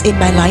Jesus in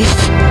my life.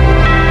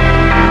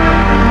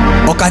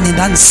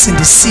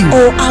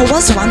 Or I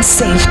was once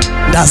saved,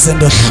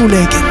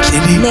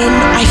 then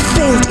I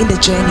failed in the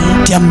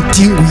journey.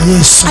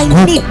 I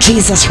need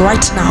Jesus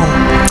right now.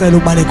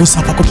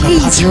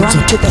 Please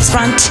run to the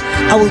front.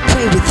 I will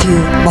pray with you.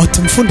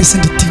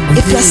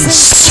 If you're saying,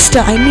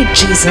 Sister, I need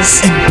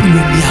Jesus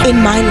in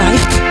my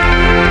life,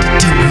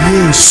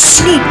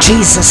 I need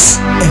Jesus.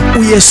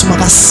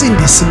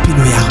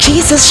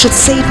 Jesus should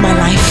save my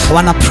life. I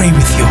want to pray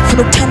with you.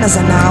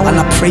 I want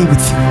to pray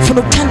with you.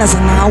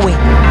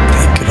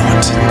 Thank you,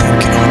 Lord.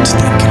 Thank you, Lord.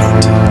 Thank you,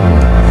 Lord.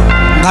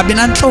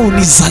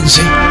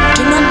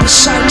 Do not be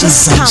shy.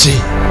 Just come.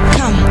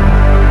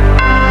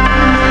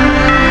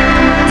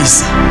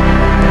 Isa,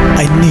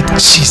 I need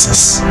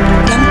Jesus.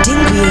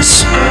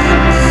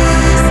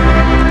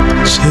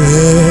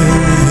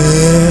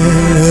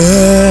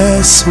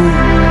 Jesus,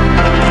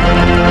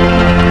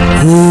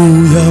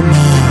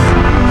 oh,